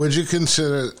traditional? Would you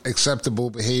consider acceptable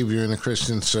behavior in a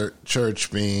Christian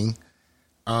church being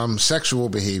sexual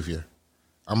behavior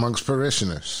amongst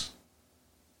parishioners?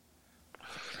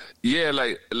 Yeah,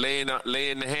 like laying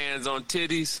the hands on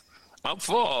titties. I'm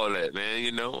for all that,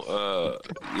 man.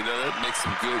 That makes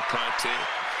some good content.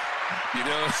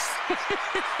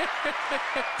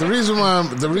 The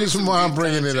reason why I'm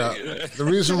bringing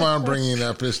it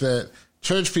up is that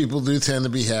church people do tend to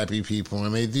be happy people,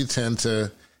 and they do tend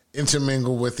to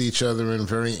intermingle with each other in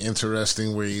very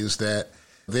interesting ways that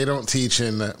they don't teach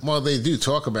they do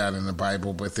talk about in the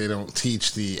Bible, but they don't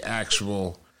teach the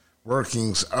actual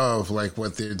workings of like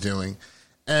what they're doing.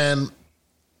 And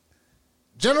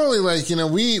generally,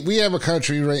 we have a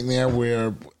country right now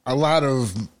where a lot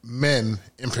of men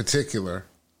in particular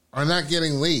are not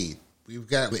getting laid. We've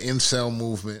got the incel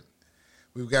movement.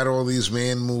 We've got all these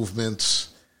man movements,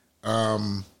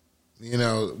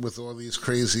 with all these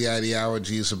crazy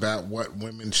ideologies about what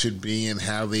women should be and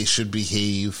how they should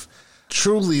behave.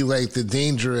 Truly like the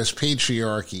dangerous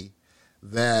patriarchy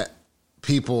that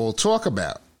people talk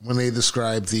about when they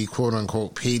describe the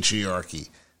quote-unquote patriarchy.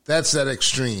 That's that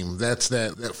extreme. That's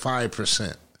that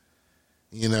 5%.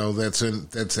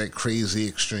 That's that crazy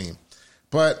extreme.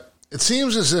 But it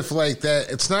seems as if like that,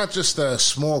 it's not just a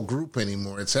small group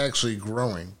anymore. It's actually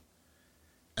growing.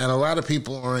 and a lot of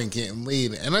people aren't getting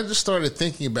laid. And I just started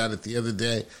thinking about it the other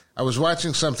day. I was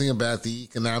watching something about the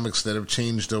economics that have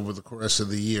changed over the course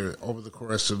of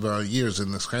years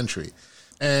in this country.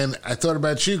 And I thought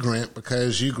about you, Grant,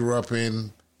 because you grew up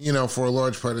in, for a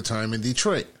large part of time in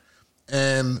Detroit.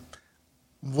 And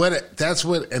that's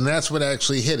what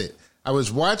actually hit it. I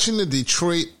was watching the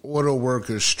Detroit auto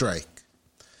workers strike.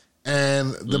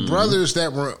 And the brothers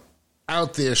that were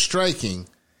out there striking,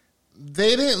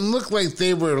 they didn't look like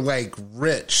they were like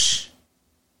rich.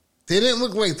 They didn't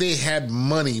look like they had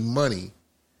money.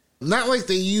 Not like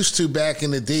they used to back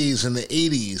in the days in the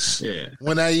 80s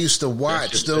when I used to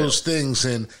watch those things.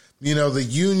 And, the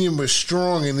union was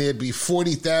strong and there'd be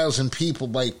 40,000 people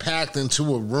like packed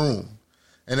into a room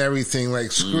and everything,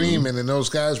 like screaming. And those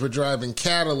guys were driving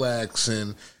Cadillacs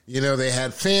and, they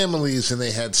had families and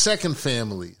they had second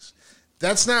families.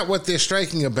 That's not what they're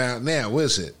striking about now,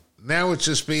 is it? Now it's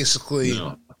just basically...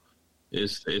 No,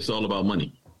 it's all about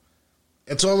money.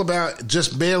 It's all about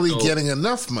just barely getting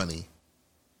enough money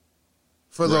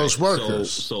for those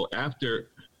workers. So after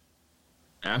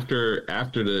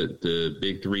the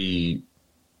big three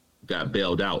got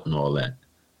bailed out and all that,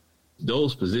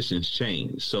 those positions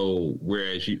changed. So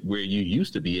where you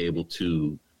used to be able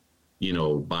to,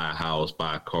 buy a house,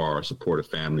 buy a car, support a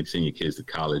family, send your kids to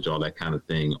college, all that kind of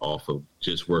thing off of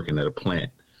just working at a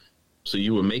plant. So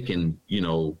you were making,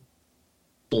 $40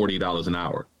 an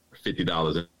hour,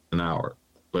 $50 an hour.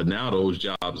 But now those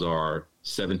jobs are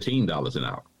 $17 an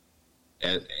hour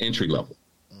at entry level.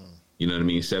 You know what I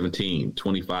mean? 17,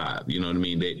 25. You know what I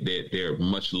mean? They're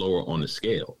much lower on the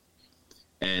scale.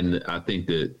 And I think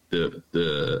that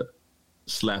the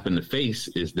slap in the face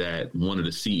is that one of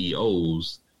the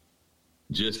CEOs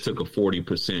just got a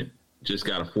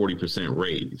 40%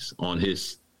 raise on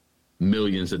his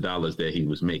millions of dollars that he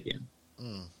was making.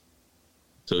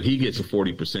 So he gets a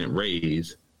 40%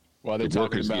 raise. While they're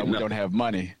talking about we don't have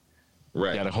money.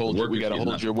 Right. We got to hold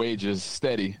your wages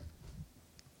steady.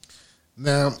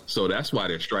 Now, so that's why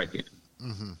they're striking.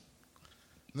 Mm-hmm.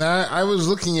 Now, I was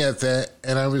looking at that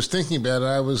and I was thinking about it.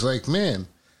 I was like, man,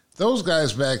 those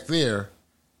guys back there,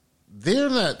 they're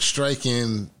not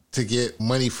striking to get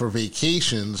money for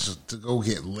vacations, to go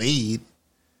get laid.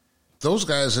 Those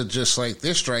guys are just like,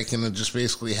 they're striking to just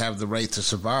basically have the right to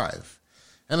survive.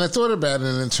 And I thought about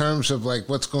it in terms of like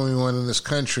what's going on in this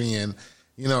country. And,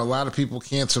 a lot of people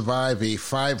can't survive a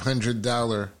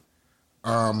 $500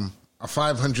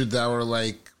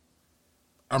 like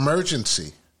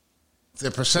emergency.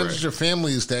 The percentage of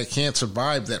families that can't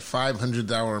survive that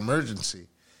 $500 emergency,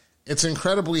 it's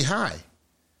incredibly high.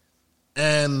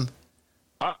 And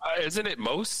isn't it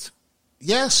most?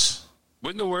 Yes.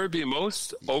 Wouldn't the word be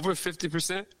most? Over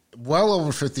 50%? Well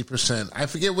over 50%. I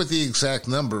forget what the exact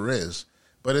number is,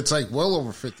 but it's like well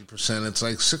over 50%. It's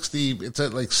like 60. It's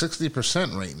at like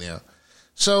 60% right now.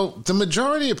 So the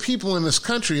majority of people in this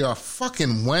country are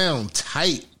fucking wound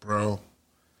tight, bro.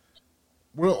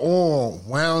 We're all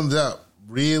wound up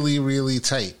really, really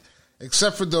tight,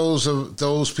 except for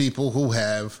those people who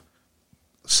have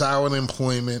solid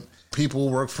employment. People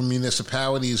who work for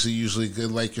municipalities are usually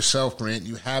good, like yourself, Grant.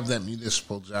 You have that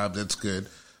municipal job. That's good.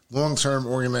 Long-term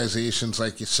organizations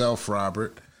like yourself,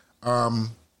 Robert.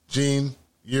 Gene,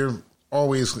 you're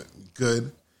always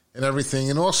good and everything.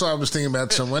 And also I was thinking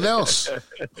about someone else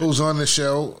who's on the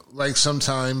show. Like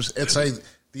sometimes it's like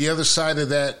the other side of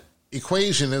that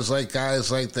equation is like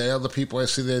guys like the other people I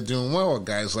see that are doing well,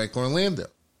 guys like Orlando.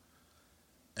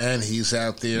 And he's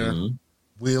out there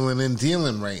wheeling and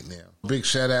dealing right now. Big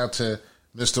shout out to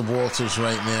Mr. Walters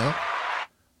right now.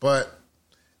 But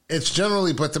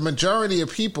the majority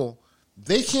of people,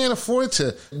 they can't afford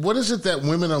to. What is it that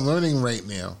women are learning right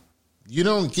now? You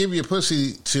don't give your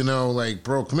pussy to like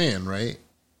broke men, right?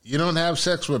 You don't have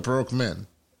sex with broke men.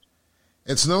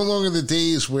 It's no longer the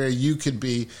days where you could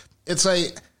be. It's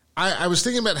like, I was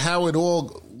thinking about how it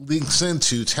all links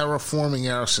into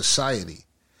terraforming our society.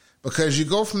 Because you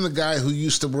go from the guy who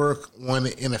used to work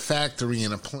in a factory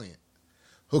in a plant,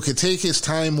 who could take his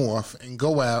time off and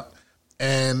go out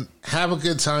and have a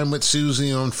good time with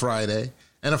Susie on Friday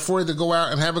and afford to go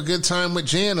out and have a good time with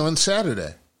Jan on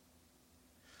Saturday.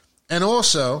 And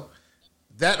also,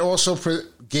 that also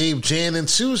gave Jan and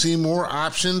Susie more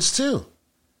options too,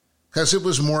 because it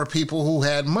was more people who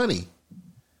had money.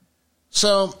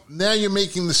 So now you're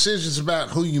making decisions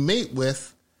about who you mate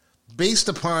with based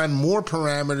upon more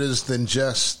parameters than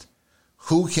just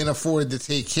who can afford to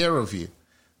take care of you.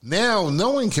 Now,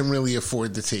 no one can really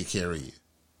afford to take care of you.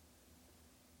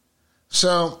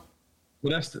 So,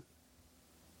 well,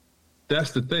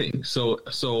 that's the thing. So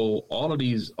all of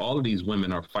these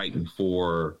women are fighting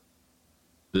for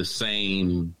the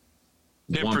same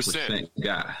 1%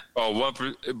 guy. Oh,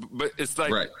 1%. But it's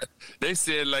like they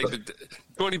said, like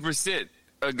 20%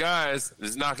 of guys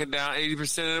is knocking down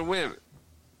 80% of the women.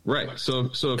 Right.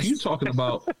 So if you're talking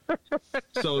about,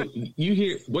 so you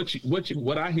hear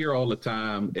what I hear all the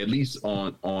time, at least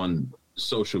on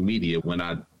social media when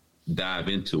I dive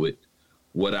into it,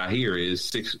 what I hear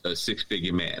is a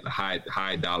six-figure man, a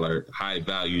high dollar, high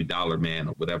value dollar man,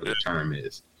 or whatever the term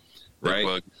is.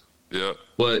 Right. Yeah.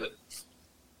 But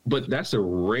that's a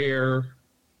rare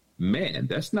man.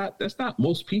 That's not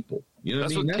most people. You know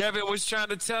that's what I mean? What Kevin was trying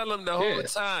to tell him the whole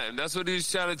time. That's what he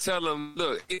was trying to tell him.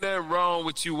 Look, ain't nothing wrong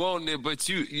with you wanting it, but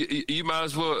you might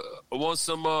as well want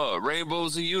some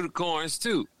rainbows and unicorns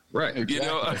too. Right. You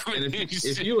know, I mean,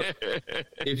 if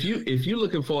you're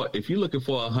looking for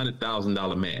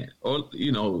 $100,000 man, or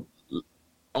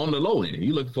on the low end,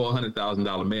 you looking for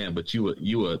 $100,000 man, but you a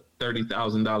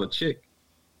 $30,000 chick.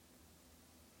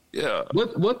 Yeah.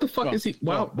 What the fuck is he?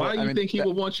 Why you think he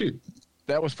would want you?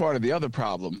 That was part of the other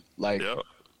problem. Like,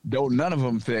 none of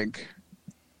them think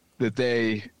that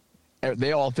they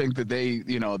all think that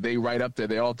they right up there.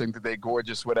 They all think that they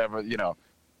gorgeous, whatever,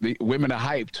 The women are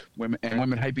hyped,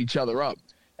 women hype each other up.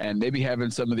 And they be having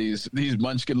some of these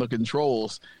munchkin looking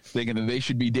trolls thinking that they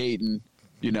should be dating,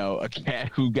 a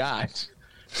cat who got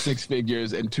 6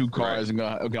 figures and 2 cars and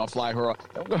gonna fly her.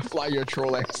 I'm gonna fly your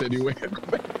troll ass anywhere.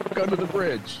 Go to the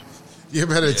bridge. You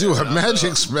better do a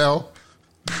magic spell.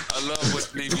 I love what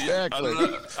they be. I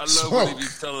love what they be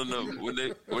telling them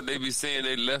when they be saying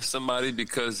they left somebody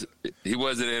because he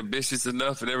wasn't ambitious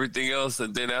enough and everything else,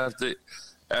 and then after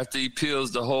he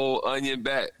peels the whole onion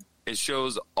back and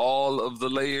shows all of the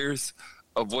layers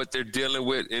of what they're dealing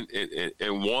with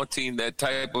and wanting that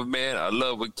type of man. I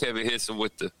love when Kevin hits him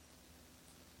with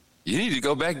you need to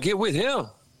go back and get with him.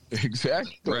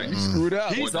 Exactly. Right. He screwed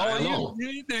up. He's all you. You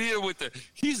need to hit him with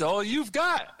he's all you've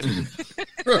got.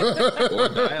 Or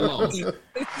die alone.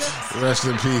 Rest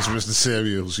in peace, Mr.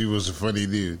 Samuels. He was a funny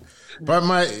dude. But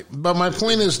my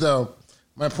point is though,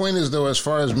 as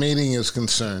far as mating is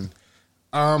concerned,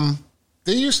 there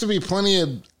used to be plenty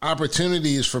of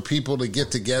opportunities for people to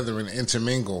get together and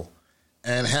intermingle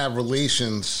and have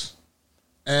relations,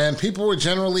 and people were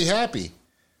generally happy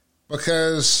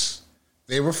because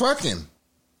they were fucking.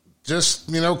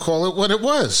 Just, call it what it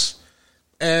was.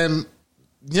 And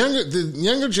the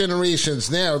younger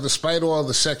generations now, despite all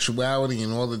the sexuality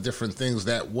and all the different things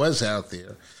that was out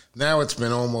there, now it's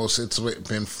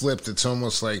been flipped. It's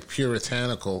almost like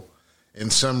puritanical in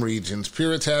some regions.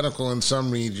 Puritanical in some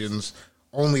regions,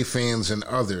 OnlyFans in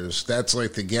others. That's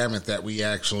like the gamut that we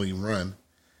actually run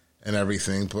and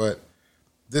everything. But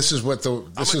this is what they're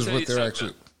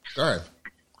actually. Go ahead.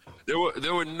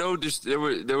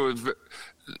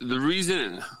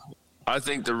 I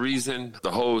think the reason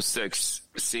the whole sex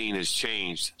scene has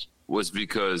changed was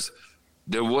because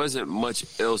there wasn't much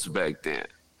else back then.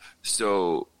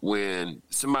 So when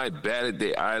somebody batted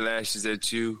their eyelashes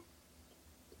at you,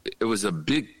 it was a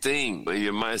big thing in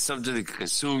your mind, something to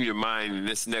consume your mind and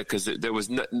this and that, because there was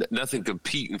nothing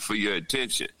competing for your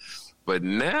attention. But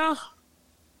now,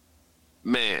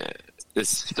 man, there's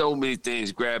so many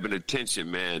things grabbing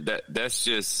attention, man. That's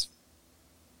just,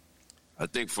 I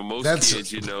think for most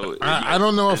kids, I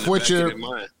don't know if what you're.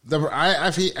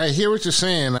 I hear what you're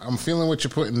saying. I'm feeling what you're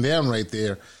putting down right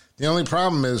there. The only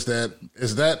problem is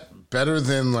that better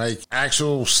than like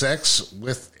actual sex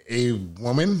with a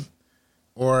woman,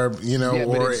 or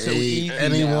or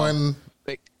anyone.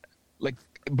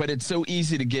 But it's so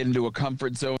easy to get into a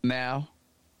comfort zone now.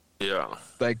 Yeah.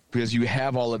 Like, because you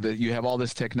have all of it, you have all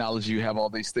this technology, you have all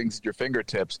these things at your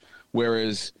fingertips.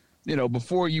 Whereas,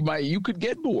 before you could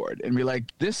get bored and be like,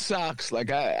 this sucks.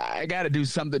 Like, I got to do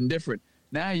something different.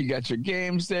 Now you got your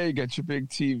games there, you got your big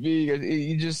TV.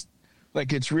 You just,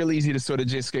 like, it's real easy to sort of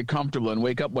just get comfortable and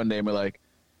wake up one day and be like,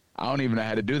 I don't even know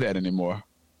how to do that anymore.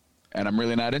 And I'm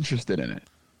really not interested in it.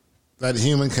 That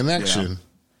human connection.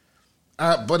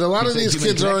 But a lot of these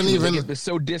kids aren't even. They're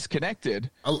so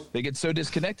disconnected. They get so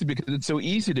disconnected because it's so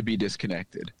easy to be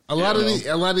disconnected. A lot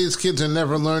of these kids are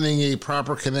never learning a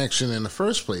proper connection in the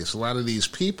first place. A lot of these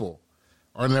people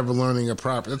are never learning a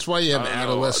proper. That's why you have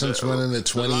adolescents running at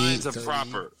 28,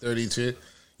 32.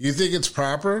 You think it's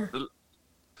proper?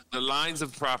 The lines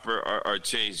of proper are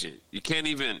changing. You can't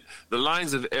even. The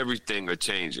lines of everything are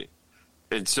changing,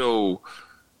 and so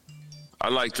I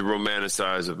like to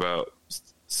romanticize about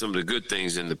some of the good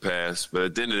things in the past, but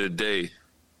at the end of the day,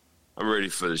 I'm ready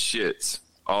for the shits,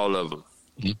 all of them,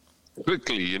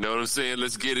 quickly. You know what I'm saying?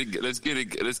 Let's get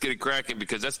it cracking,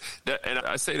 because that's that. And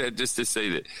I say that just to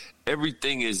say that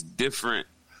everything is different,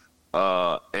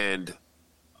 and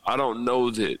I don't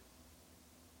know that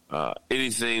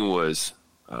anything was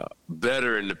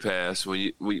better in the past when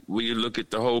you look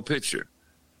at the whole picture.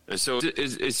 And so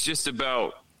it's just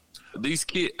about these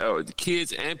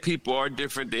kids and people are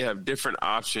different. They have different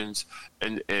options,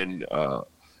 and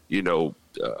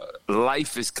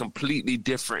life is completely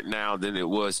different now than it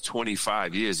was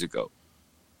 25 years ago,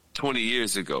 20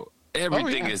 years ago.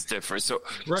 Everything is different. So,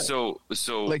 right. so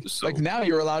now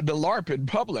you're allowed to LARP in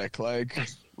public. Like,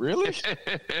 really?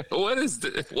 What is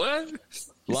what?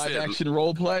 Live action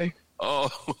role play? Oh.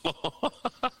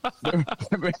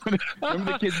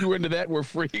 remember the kids who were into that were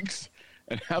freaks?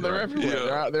 And now they're everywhere.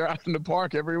 Yeah. They're out in the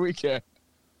park every weekend.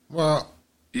 Well,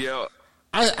 yeah.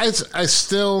 I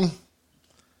still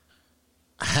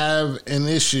have an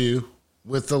issue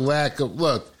with the lack of,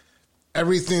 look,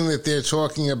 everything that they're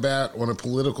talking about on a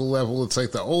political level, it's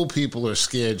like the old people are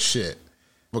scared shit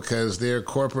because their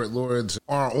corporate lords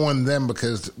are on them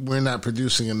because we're not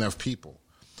producing enough people.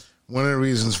 One of the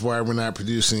reasons why we're not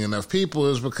producing enough people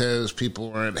is because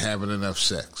people aren't having enough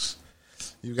sex.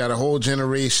 You've got a whole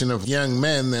generation of young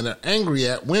men that are angry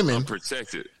at women.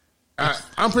 Unprotected.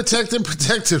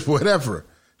 Protected, whatever.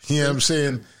 You know what I'm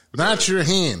saying? Not your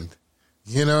hand.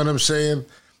 You know what I'm saying?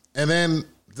 And then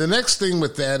the next thing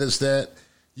with that is that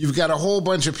you've got a whole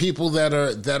bunch of people that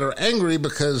are angry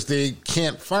because they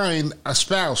can't find a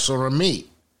spouse or a mate.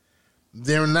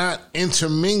 They're not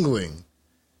intermingling.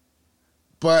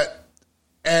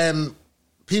 And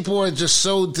people are just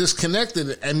so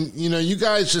disconnected. And, you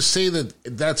guys just say that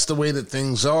that's the way that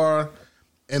things are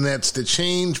and that's the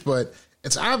change. But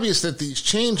it's obvious that these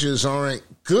changes aren't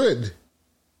good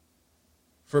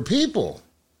for people.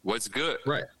 What's good?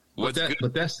 Right. But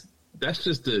that's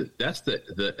just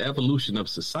the evolution of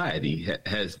society.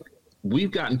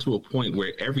 We've gotten to a point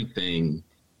where everything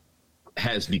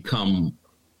has become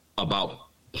about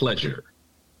pleasure.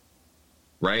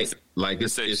 Right? Like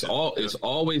it's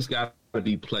always got to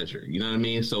be pleasure. You know what I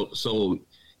mean? So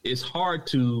it's hard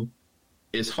to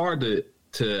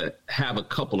have a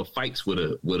couple of fights with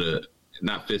a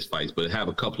not fist fights, but have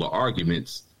a couple of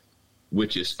arguments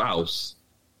with your spouse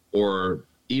or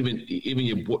even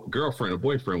your girlfriend or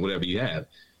boyfriend, whatever you have.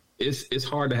 It's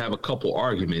hard to have a couple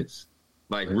arguments,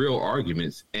 like real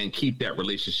arguments, and keep that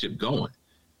relationship going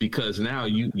because now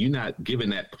you're not giving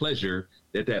that pleasure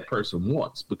that person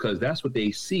wants because that's what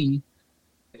they see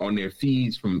on their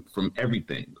feeds from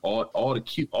everything. All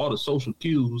the social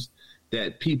cues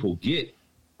that people get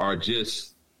are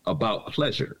just about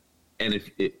pleasure. And if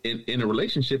in a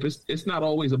relationship, it's not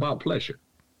always about pleasure.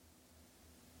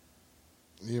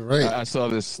 You're right. I saw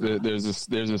this. There's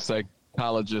a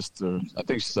psychologist, or I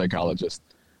think she's a psychologist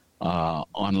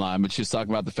online, but she's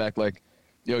talking about the fact like,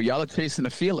 y'all are chasing a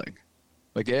feeling.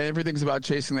 Like everything's about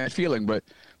chasing that feeling, but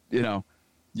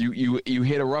you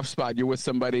hit a rough spot. You're with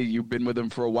somebody. You've been with them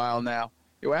for a while now.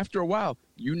 After a while,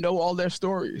 all their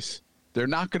stories. They're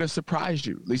not going to surprise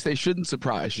you. At least they shouldn't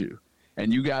surprise you.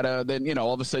 And you gotta then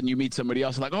all of a sudden you meet somebody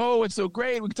else like, oh, it's so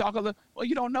great. We can talk. Well,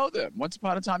 you don't know them. Once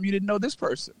upon a time, you didn't know this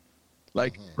person.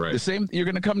 Like the same. You're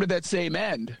going to come to that same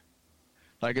end.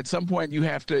 Like at some point, you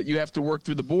have to work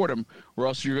through the boredom, or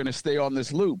else you're going to stay on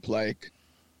this loop. Like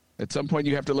at some point,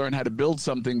 you have to learn how to build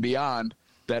something beyond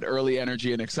that early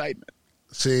energy and excitement.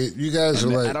 See, you guys are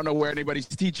like... I don't know where anybody's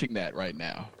teaching that right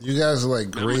now. You guys are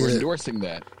like great at... endorsing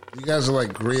that. You guys are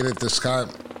like great at this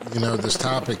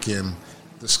topic and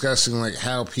discussing like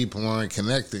how people aren't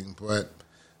connecting. But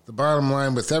the bottom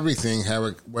line with everything,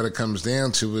 what it comes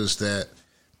down to is that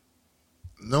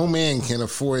no man can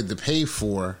afford to pay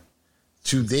for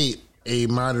to date a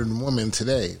modern woman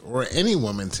today or any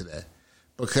woman today.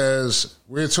 Because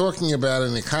we're talking about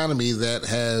an economy that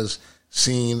has...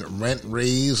 seen rent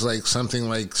raise like something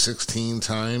like 16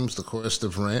 times the cost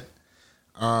of rent.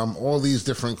 All these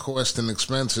different costs and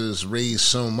expenses raise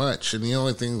so much, and the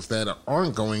only things that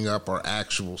aren't going up are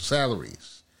actual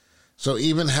salaries. So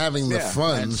even having the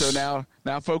funds, and so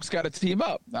now folks got to team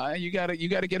up. Now you got to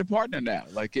get a partner now.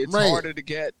 Like it's harder to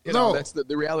get. That's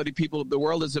the reality. The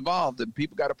world has evolved, and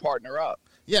people got to partner up.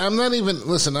 Yeah, I'm not even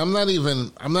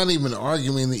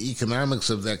arguing the economics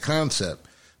of that concept.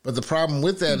 But the problem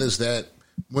with that is that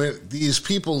when these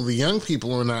people, the young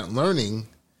people, are not learning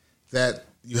that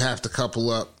you have to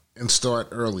couple up and start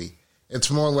early.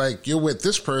 It's more like you're with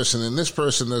this person and this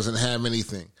person doesn't have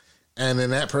anything. And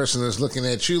then that person is looking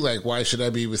at you like, why should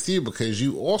I be with you? Because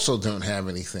you also don't have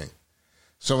anything.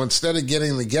 So instead of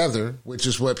getting together, which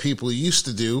is what people used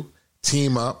to do,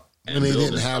 team up when they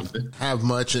didn't have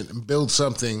much and build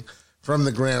something from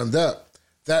the ground up,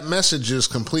 that message is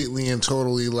completely and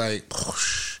totally like,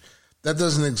 whoosh, that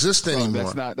doesn't exist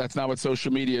anymore. That's not what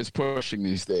social media is pushing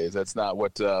these days. That's not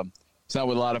what a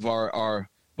lot of our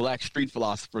black street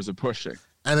philosophers are pushing.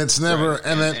 And it's never, right.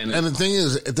 and the thing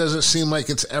is, it doesn't seem like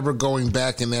it's ever going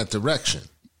back in that direction.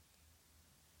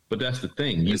 But that's the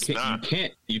thing. You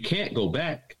can't go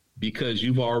back because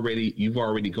you've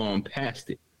already gone past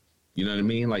it. You know what I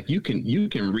mean? Like you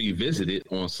can revisit it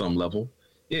on some level.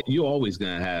 You're always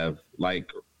gonna have,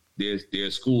 like,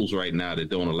 there's schools right now that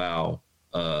don't allow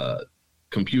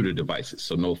computer devices,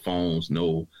 so no phones,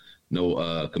 no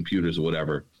computers or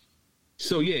whatever.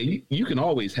 So yeah, you can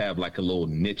always have like a little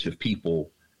niche of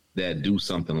people that do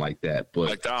something like that, but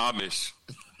like the Amish,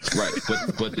 right?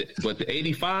 But the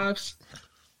 85s.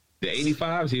 The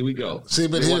 85s, here we go. See,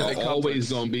 but they're always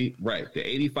going to be, right,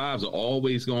 the 85s are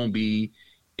always going to be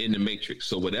in the Matrix.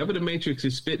 So whatever the Matrix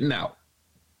is spitting out,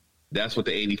 that's what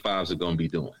the 85s are going to be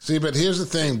doing. See, but here's the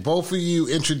thing. Both of you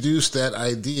introduced that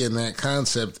idea and that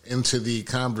concept into the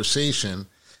conversation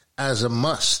as a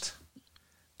must,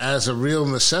 as a real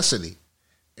necessity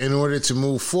in order to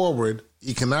move forward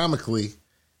economically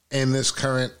in this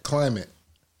current climate.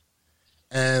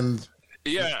 And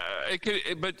yeah, it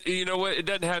could, but you know what? It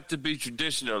doesn't have to be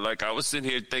traditional. Like, I was sitting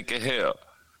here thinking, hell,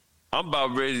 I'm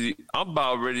about ready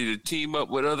to team up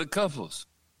with other couples.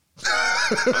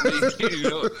 I mean, you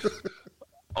know,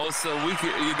 also we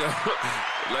could, you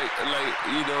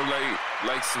know,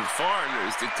 like some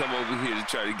foreigners that come over here to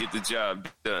try to get the job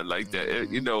done like that.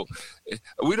 You know,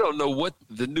 we don't know what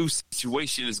the new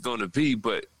situation is going to be,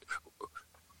 but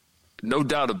no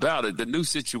doubt about it, the new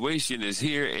situation is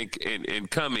here and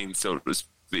coming, so to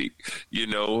speak. You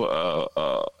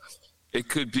know, it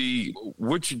could be,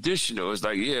 we're traditional. It's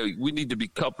like, yeah, we need to be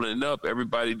coupling up.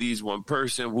 Everybody needs one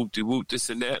person, whoop-de-whoop, this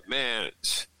and that. Man,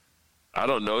 I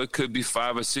don't know. It could be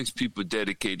 5 or 6 people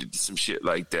dedicated to some shit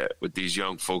like that with these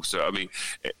young folks. So, I mean,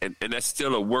 and that's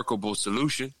still a workable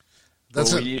solution.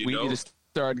 That's we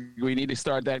need to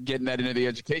start getting that into the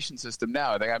education system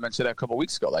now. I think I mentioned that a couple of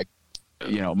weeks ago. Like,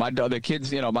 you know, the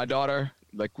kids, you know, my daughter,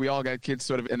 like, we all got kids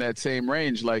sort of in that same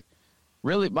range. Like,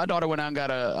 really, my daughter went out and got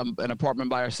an apartment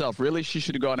by herself. Really, she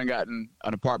should have gone and gotten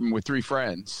an apartment with 3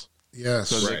 friends. Yes.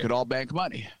 So they could all bank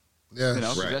money. Yes. You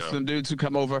know, that's some dudes who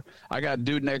come over. I got a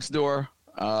dude next door.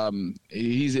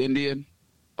 He's Indian,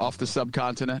 off the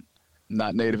subcontinent,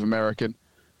 not Native American.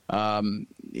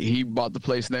 He bought the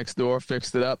place next door,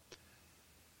 fixed it up.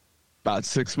 About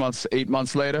 8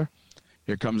 months later,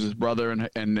 here comes his brother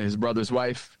and his brother's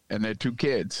wife and their 2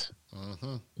 kids.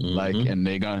 Mm-hmm. Like, and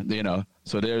they gonna, you know,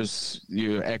 so there's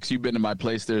you've been to my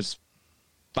place. There's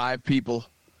 5 people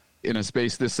in a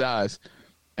space this size,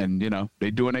 and, you know,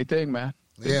 they doing their thing, man.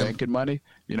 They're banking money.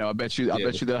 You know, I bet you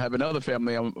they'll have another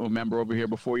family member over here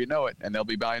before you know it, and they'll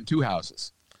be buying 2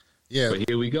 houses. Yeah. But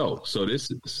here we go. So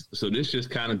this just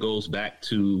kind of goes back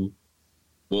to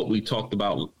what we talked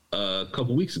about a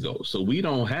couple weeks ago. So we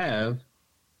don't have,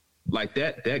 like,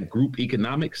 that group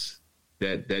economics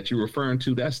that you're referring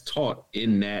to. That's taught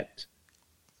in that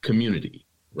community,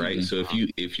 right? Mm-hmm. So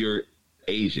if you're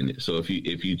Asian, so if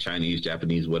you Chinese,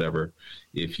 Japanese, whatever,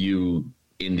 if you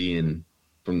Indian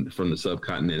from the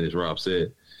subcontinent, as Rob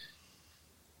said,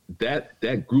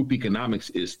 that group economics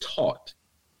is taught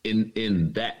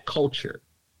in that culture.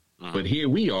 Mm-hmm. But here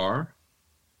we are,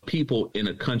 people in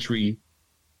a country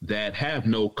that have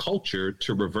no culture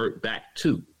to revert back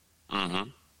to. Mm-hmm.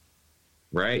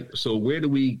 Right. So where do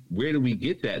we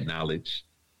get that knowledge,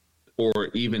 or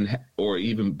even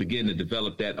begin to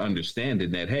develop that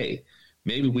understanding that, hey,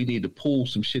 maybe we need to pull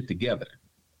some shit together?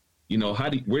 You know,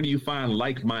 where do you find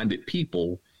like-minded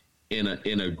people in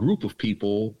a group of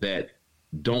people that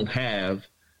don't have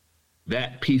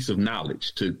that piece of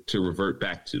knowledge to revert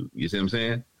back to? You see what I'm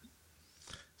saying?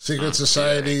 Secret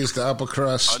societies, the upper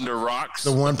crust, under rocks,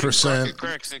 the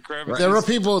 1%. There are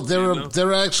people. There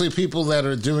are actually people that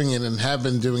are doing it and have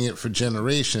been doing it for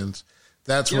generations.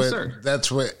 That's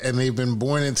what, and they've been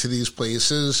born into these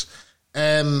places,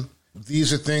 and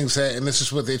these are things and this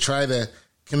is what they try to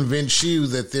convince you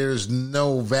that there's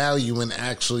no value in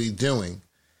actually doing,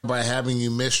 by having you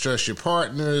mistrust your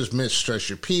partners, mistrust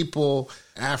your people.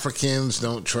 Africans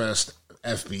don't trust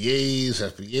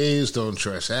FBAs don't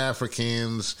trust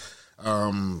Africans,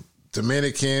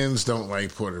 Dominicans don't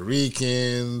like Puerto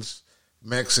Ricans,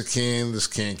 Mexicans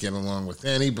can't get along with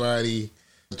anybody.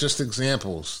 Just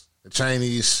examples. The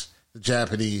Chinese, the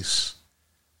Japanese,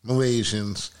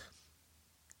 Malaysians,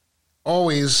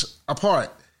 always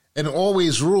apart and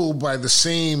always ruled by the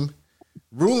same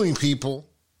ruling people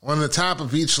on the top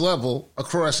of each level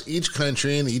across each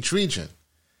country and each region.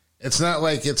 It's not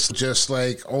like it's just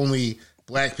like only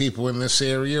Black people in this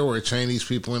area, or Chinese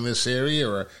people in this area,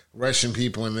 or Russian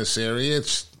people in this area.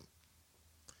 It's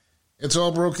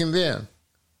all broken down.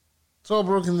 It's all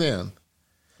broken down.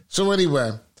 So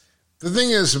anyway, The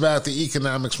thing is about the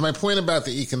economics, my point about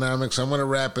the economics, I want to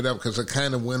wrap it up because I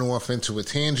kind of went off into a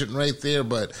tangent right there,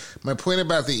 but my point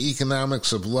about the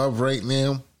economics of love right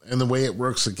now and the way it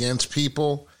works against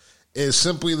people is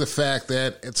simply the fact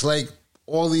that it's like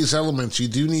all these elements you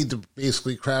do need to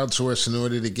basically crowdsource in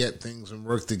order to get things and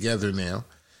work together now.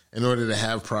 In order to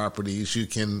have properties, you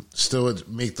can still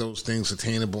make those things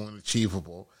attainable and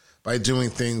achievable by doing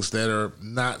things that are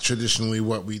not traditionally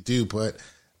what we do, but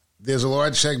there's a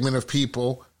large segment of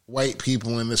people, white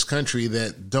people in this country,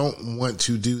 that don't want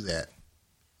to do that.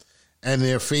 And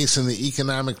they're facing the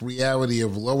economic reality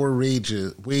of lower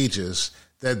wages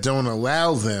that don't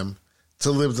allow them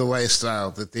to live the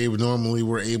lifestyle that they normally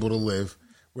were able to live,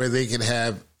 where they could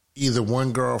have either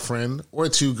one girlfriend or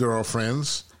two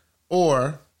girlfriends,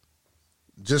 or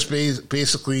just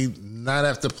basically not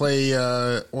have to play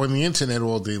on the internet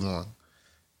all day long.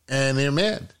 And they're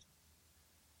mad.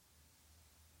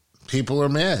 People are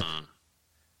mad.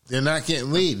 They're not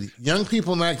getting laid. Young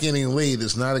people not getting laid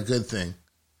is not a good thing.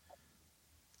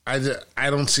 I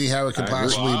don't see how it could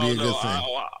possibly be a good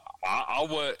thing.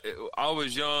 I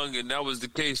was young, and that was the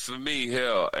case for me.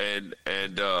 Hell, and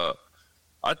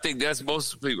I think that's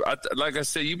most people. Like I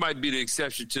said, you might be the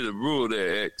exception to the rule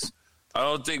there, X. I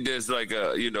don't think there's like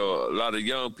a lot of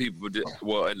young people.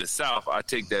 Well, in the South, I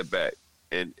take that back,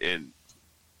 and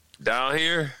down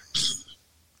here,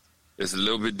 it's a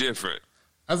little bit different.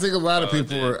 I think a lot of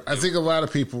people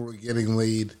were getting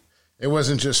laid. It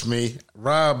wasn't just me.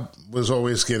 Rob was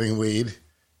always getting laid.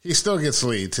 He still gets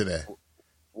laid today.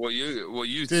 Well,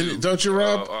 you too, don't you,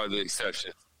 Rob? Are the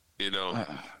exception.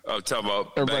 I'm talking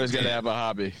about everybody's got to have a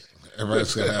hobby.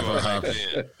 Everybody's got to have a hobby.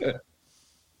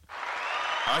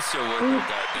 I sure wasn't no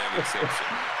goddamn exception.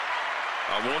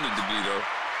 I wanted to be though.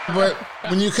 But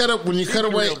when you cut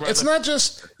away, it's not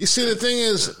just. You see, the thing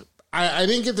is, I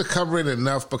didn't get to cover it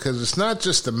enough because it's not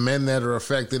just the men that are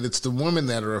affected; it's the women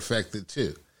that are affected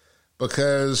too.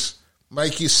 Because,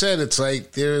 like you said, it's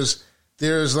like there's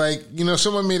like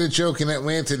someone made a joke in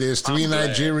Atlanta. There's 3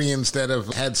 Nigerians that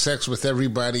have had sex with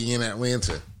everybody in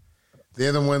Atlanta.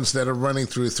 They're the ones that are running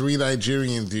through 3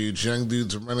 Nigerian dudes. Young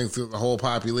dudes are running through the whole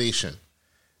population.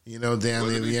 Down there,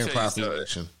 the young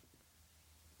population.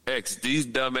 X, these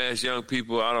dumbass young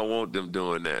people, I don't want them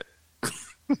doing that.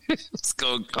 It's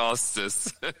going to cost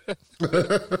us.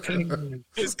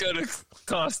 It's going to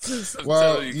cost us.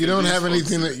 Well, you don't have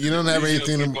anything. I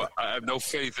have no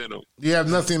faith in them. You have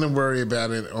nothing to worry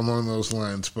about it along those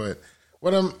lines. But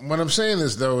what I'm saying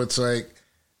is, though, it's like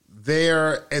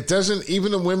it doesn't.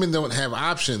 Even the women don't have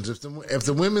options. If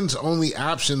the women's only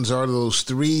options are those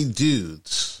 3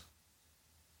 dudes.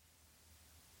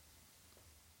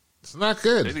 It's not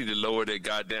good. They need to lower their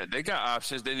goddamn. They got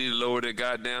options. They need to lower their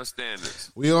goddamn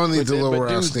standards. We all need to lower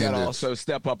our standards. But dudes got to also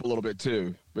step up a little bit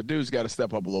too.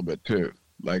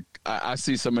 Like I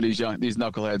see some of these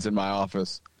knuckleheads in my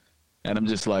office, and I'm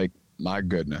just like, my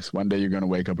goodness. One day you're going to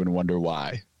wake up and wonder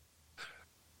why.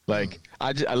 Like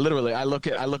I look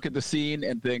at the scene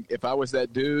and think, if I was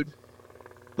that dude,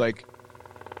 like,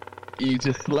 you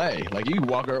just slay. Like you could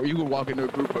walk into a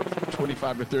group of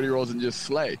 25 to 30 year olds and just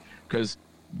slay, because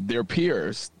their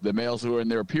peers, the males who are in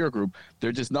their peer group,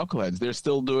 they're just knuckleheads. They're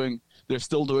still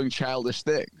doing childish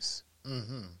things.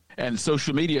 Mm-hmm. And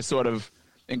social media sort of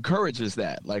encourages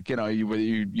that. Like,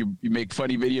 you make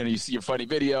funny video and you see your funny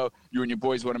video. You and your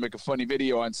boys want to make a funny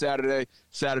video on Saturday.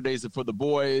 Saturdays are for the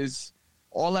boys.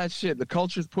 All that shit. The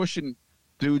culture's pushing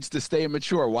dudes to stay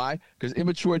immature. Why? Because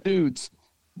immature dudes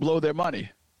blow their money.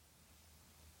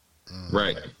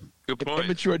 Right. Good point.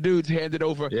 Immature dudes hand it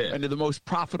over into the most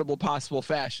profitable possible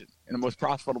fashion, in the most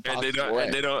profitable possible way.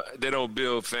 And they don't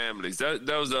build families. That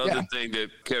was the other thing that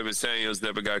Kevin Samuels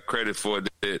never got credit for.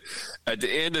 That at the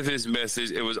end of his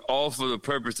message, it was all for the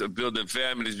purpose of building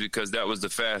families, because that was the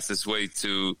fastest way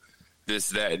to this,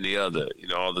 that, and the other.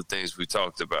 All the things we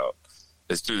talked about.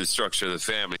 It's through the structure of the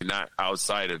family, not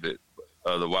outside of it,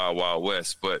 the wild, wild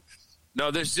west. But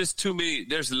no, there's just too many.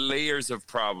 There's layers of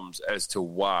problems as to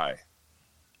why.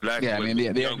 Black women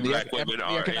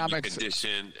are in the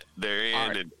condition they're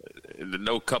in, and the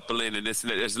no coupling and this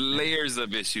and that. There's layers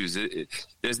of issues.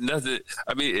 There's nothing.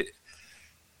 I mean,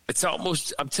 it's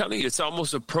almost. I'm telling you, it's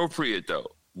almost appropriate though.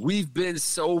 We've been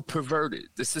so perverted.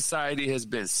 The society has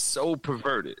been so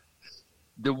perverted.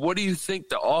 What do you think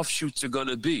the offshoots are going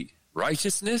to be?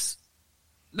 Righteousness?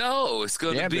 No, it's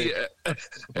going to be.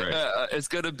 It's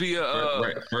going to be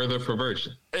further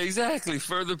perversion. Exactly,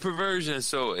 further perversion.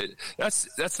 So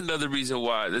that's another reason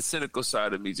why the cynical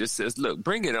side of me just says, "Look,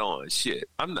 bring it on, shit."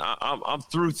 I'm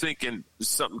through thinking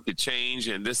something could change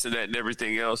and this and that and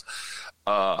everything else.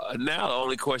 Now the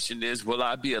only question is, will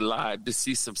I be alive to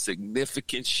see some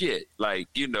significant shit? Like,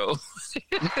 like a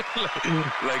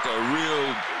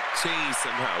real change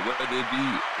somehow, whether it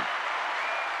be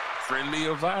friendly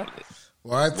or violent.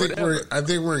 Well, I think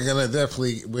we're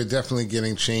definitely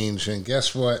getting change. And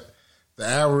guess what? The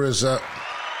hour is up.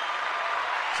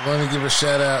 So let me give a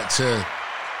shout out to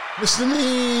Mr.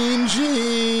 Mean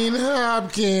Gene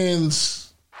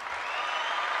Hopkins.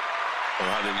 Oh,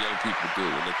 how them young people do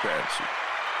it when they crash you.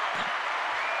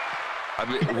 I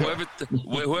mean,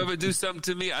 whoever do something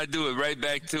to me, I do it right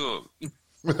back to them.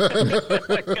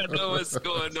 Like I know what's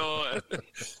going on.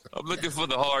 I'm looking for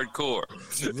the hardcore.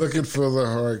 Looking for the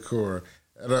hardcore.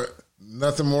 And,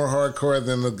 nothing more hardcore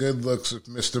than the good looks of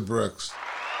Mr. Brooks,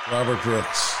 Robert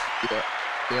Brooks.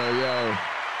 Yo.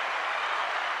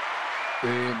 They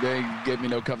ain't get me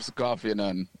no cups of coffee or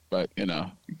nothing, but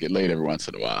get laid every once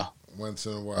in a while.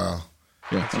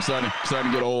 Yeah, I'm starting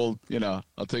to get old.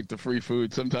 I'll take the free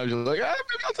food. Sometimes you're like,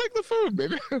 maybe I'll take the food.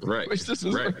 Maybe right. Wish this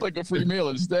was like a free meal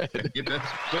instead. Yeah,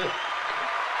 that's good.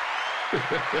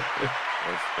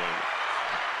 That's funny.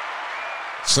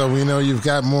 So we know you've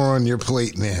got more on your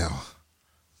plate now.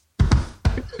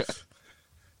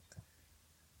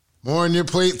 More on your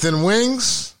plate than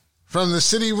wings from the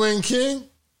City Wing King,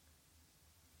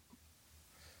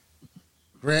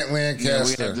 Grant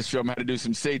Lancaster. We have to show him how to do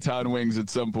some seitan wings at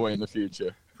some point in the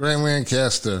future. Grant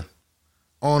Lancaster,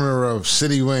 owner of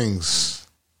City Wings.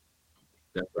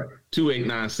 That's right.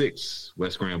 2896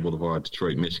 West Grand Boulevard,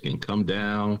 Detroit, Michigan. Come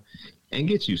down and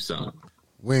get you some.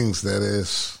 Wings, that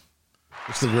is.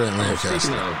 It's the Grant Lancaster.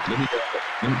 Speaking of,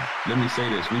 let me say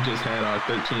this. We just had our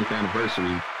 13th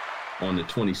anniversary on the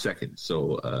 22nd.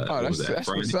 So, that's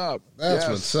what's up. That's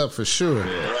what's up for sure.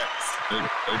 Yeah.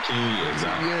 13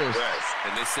 years.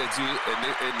 And they said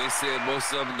they said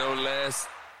most of them don't last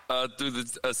through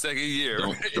the second year.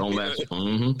 Don't last.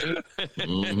 Mm-hmm.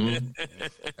 Mm-hmm.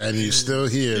 And you're still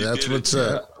here. That's what's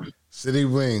up. City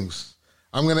Wings.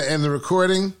 I'm going to end the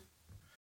recording.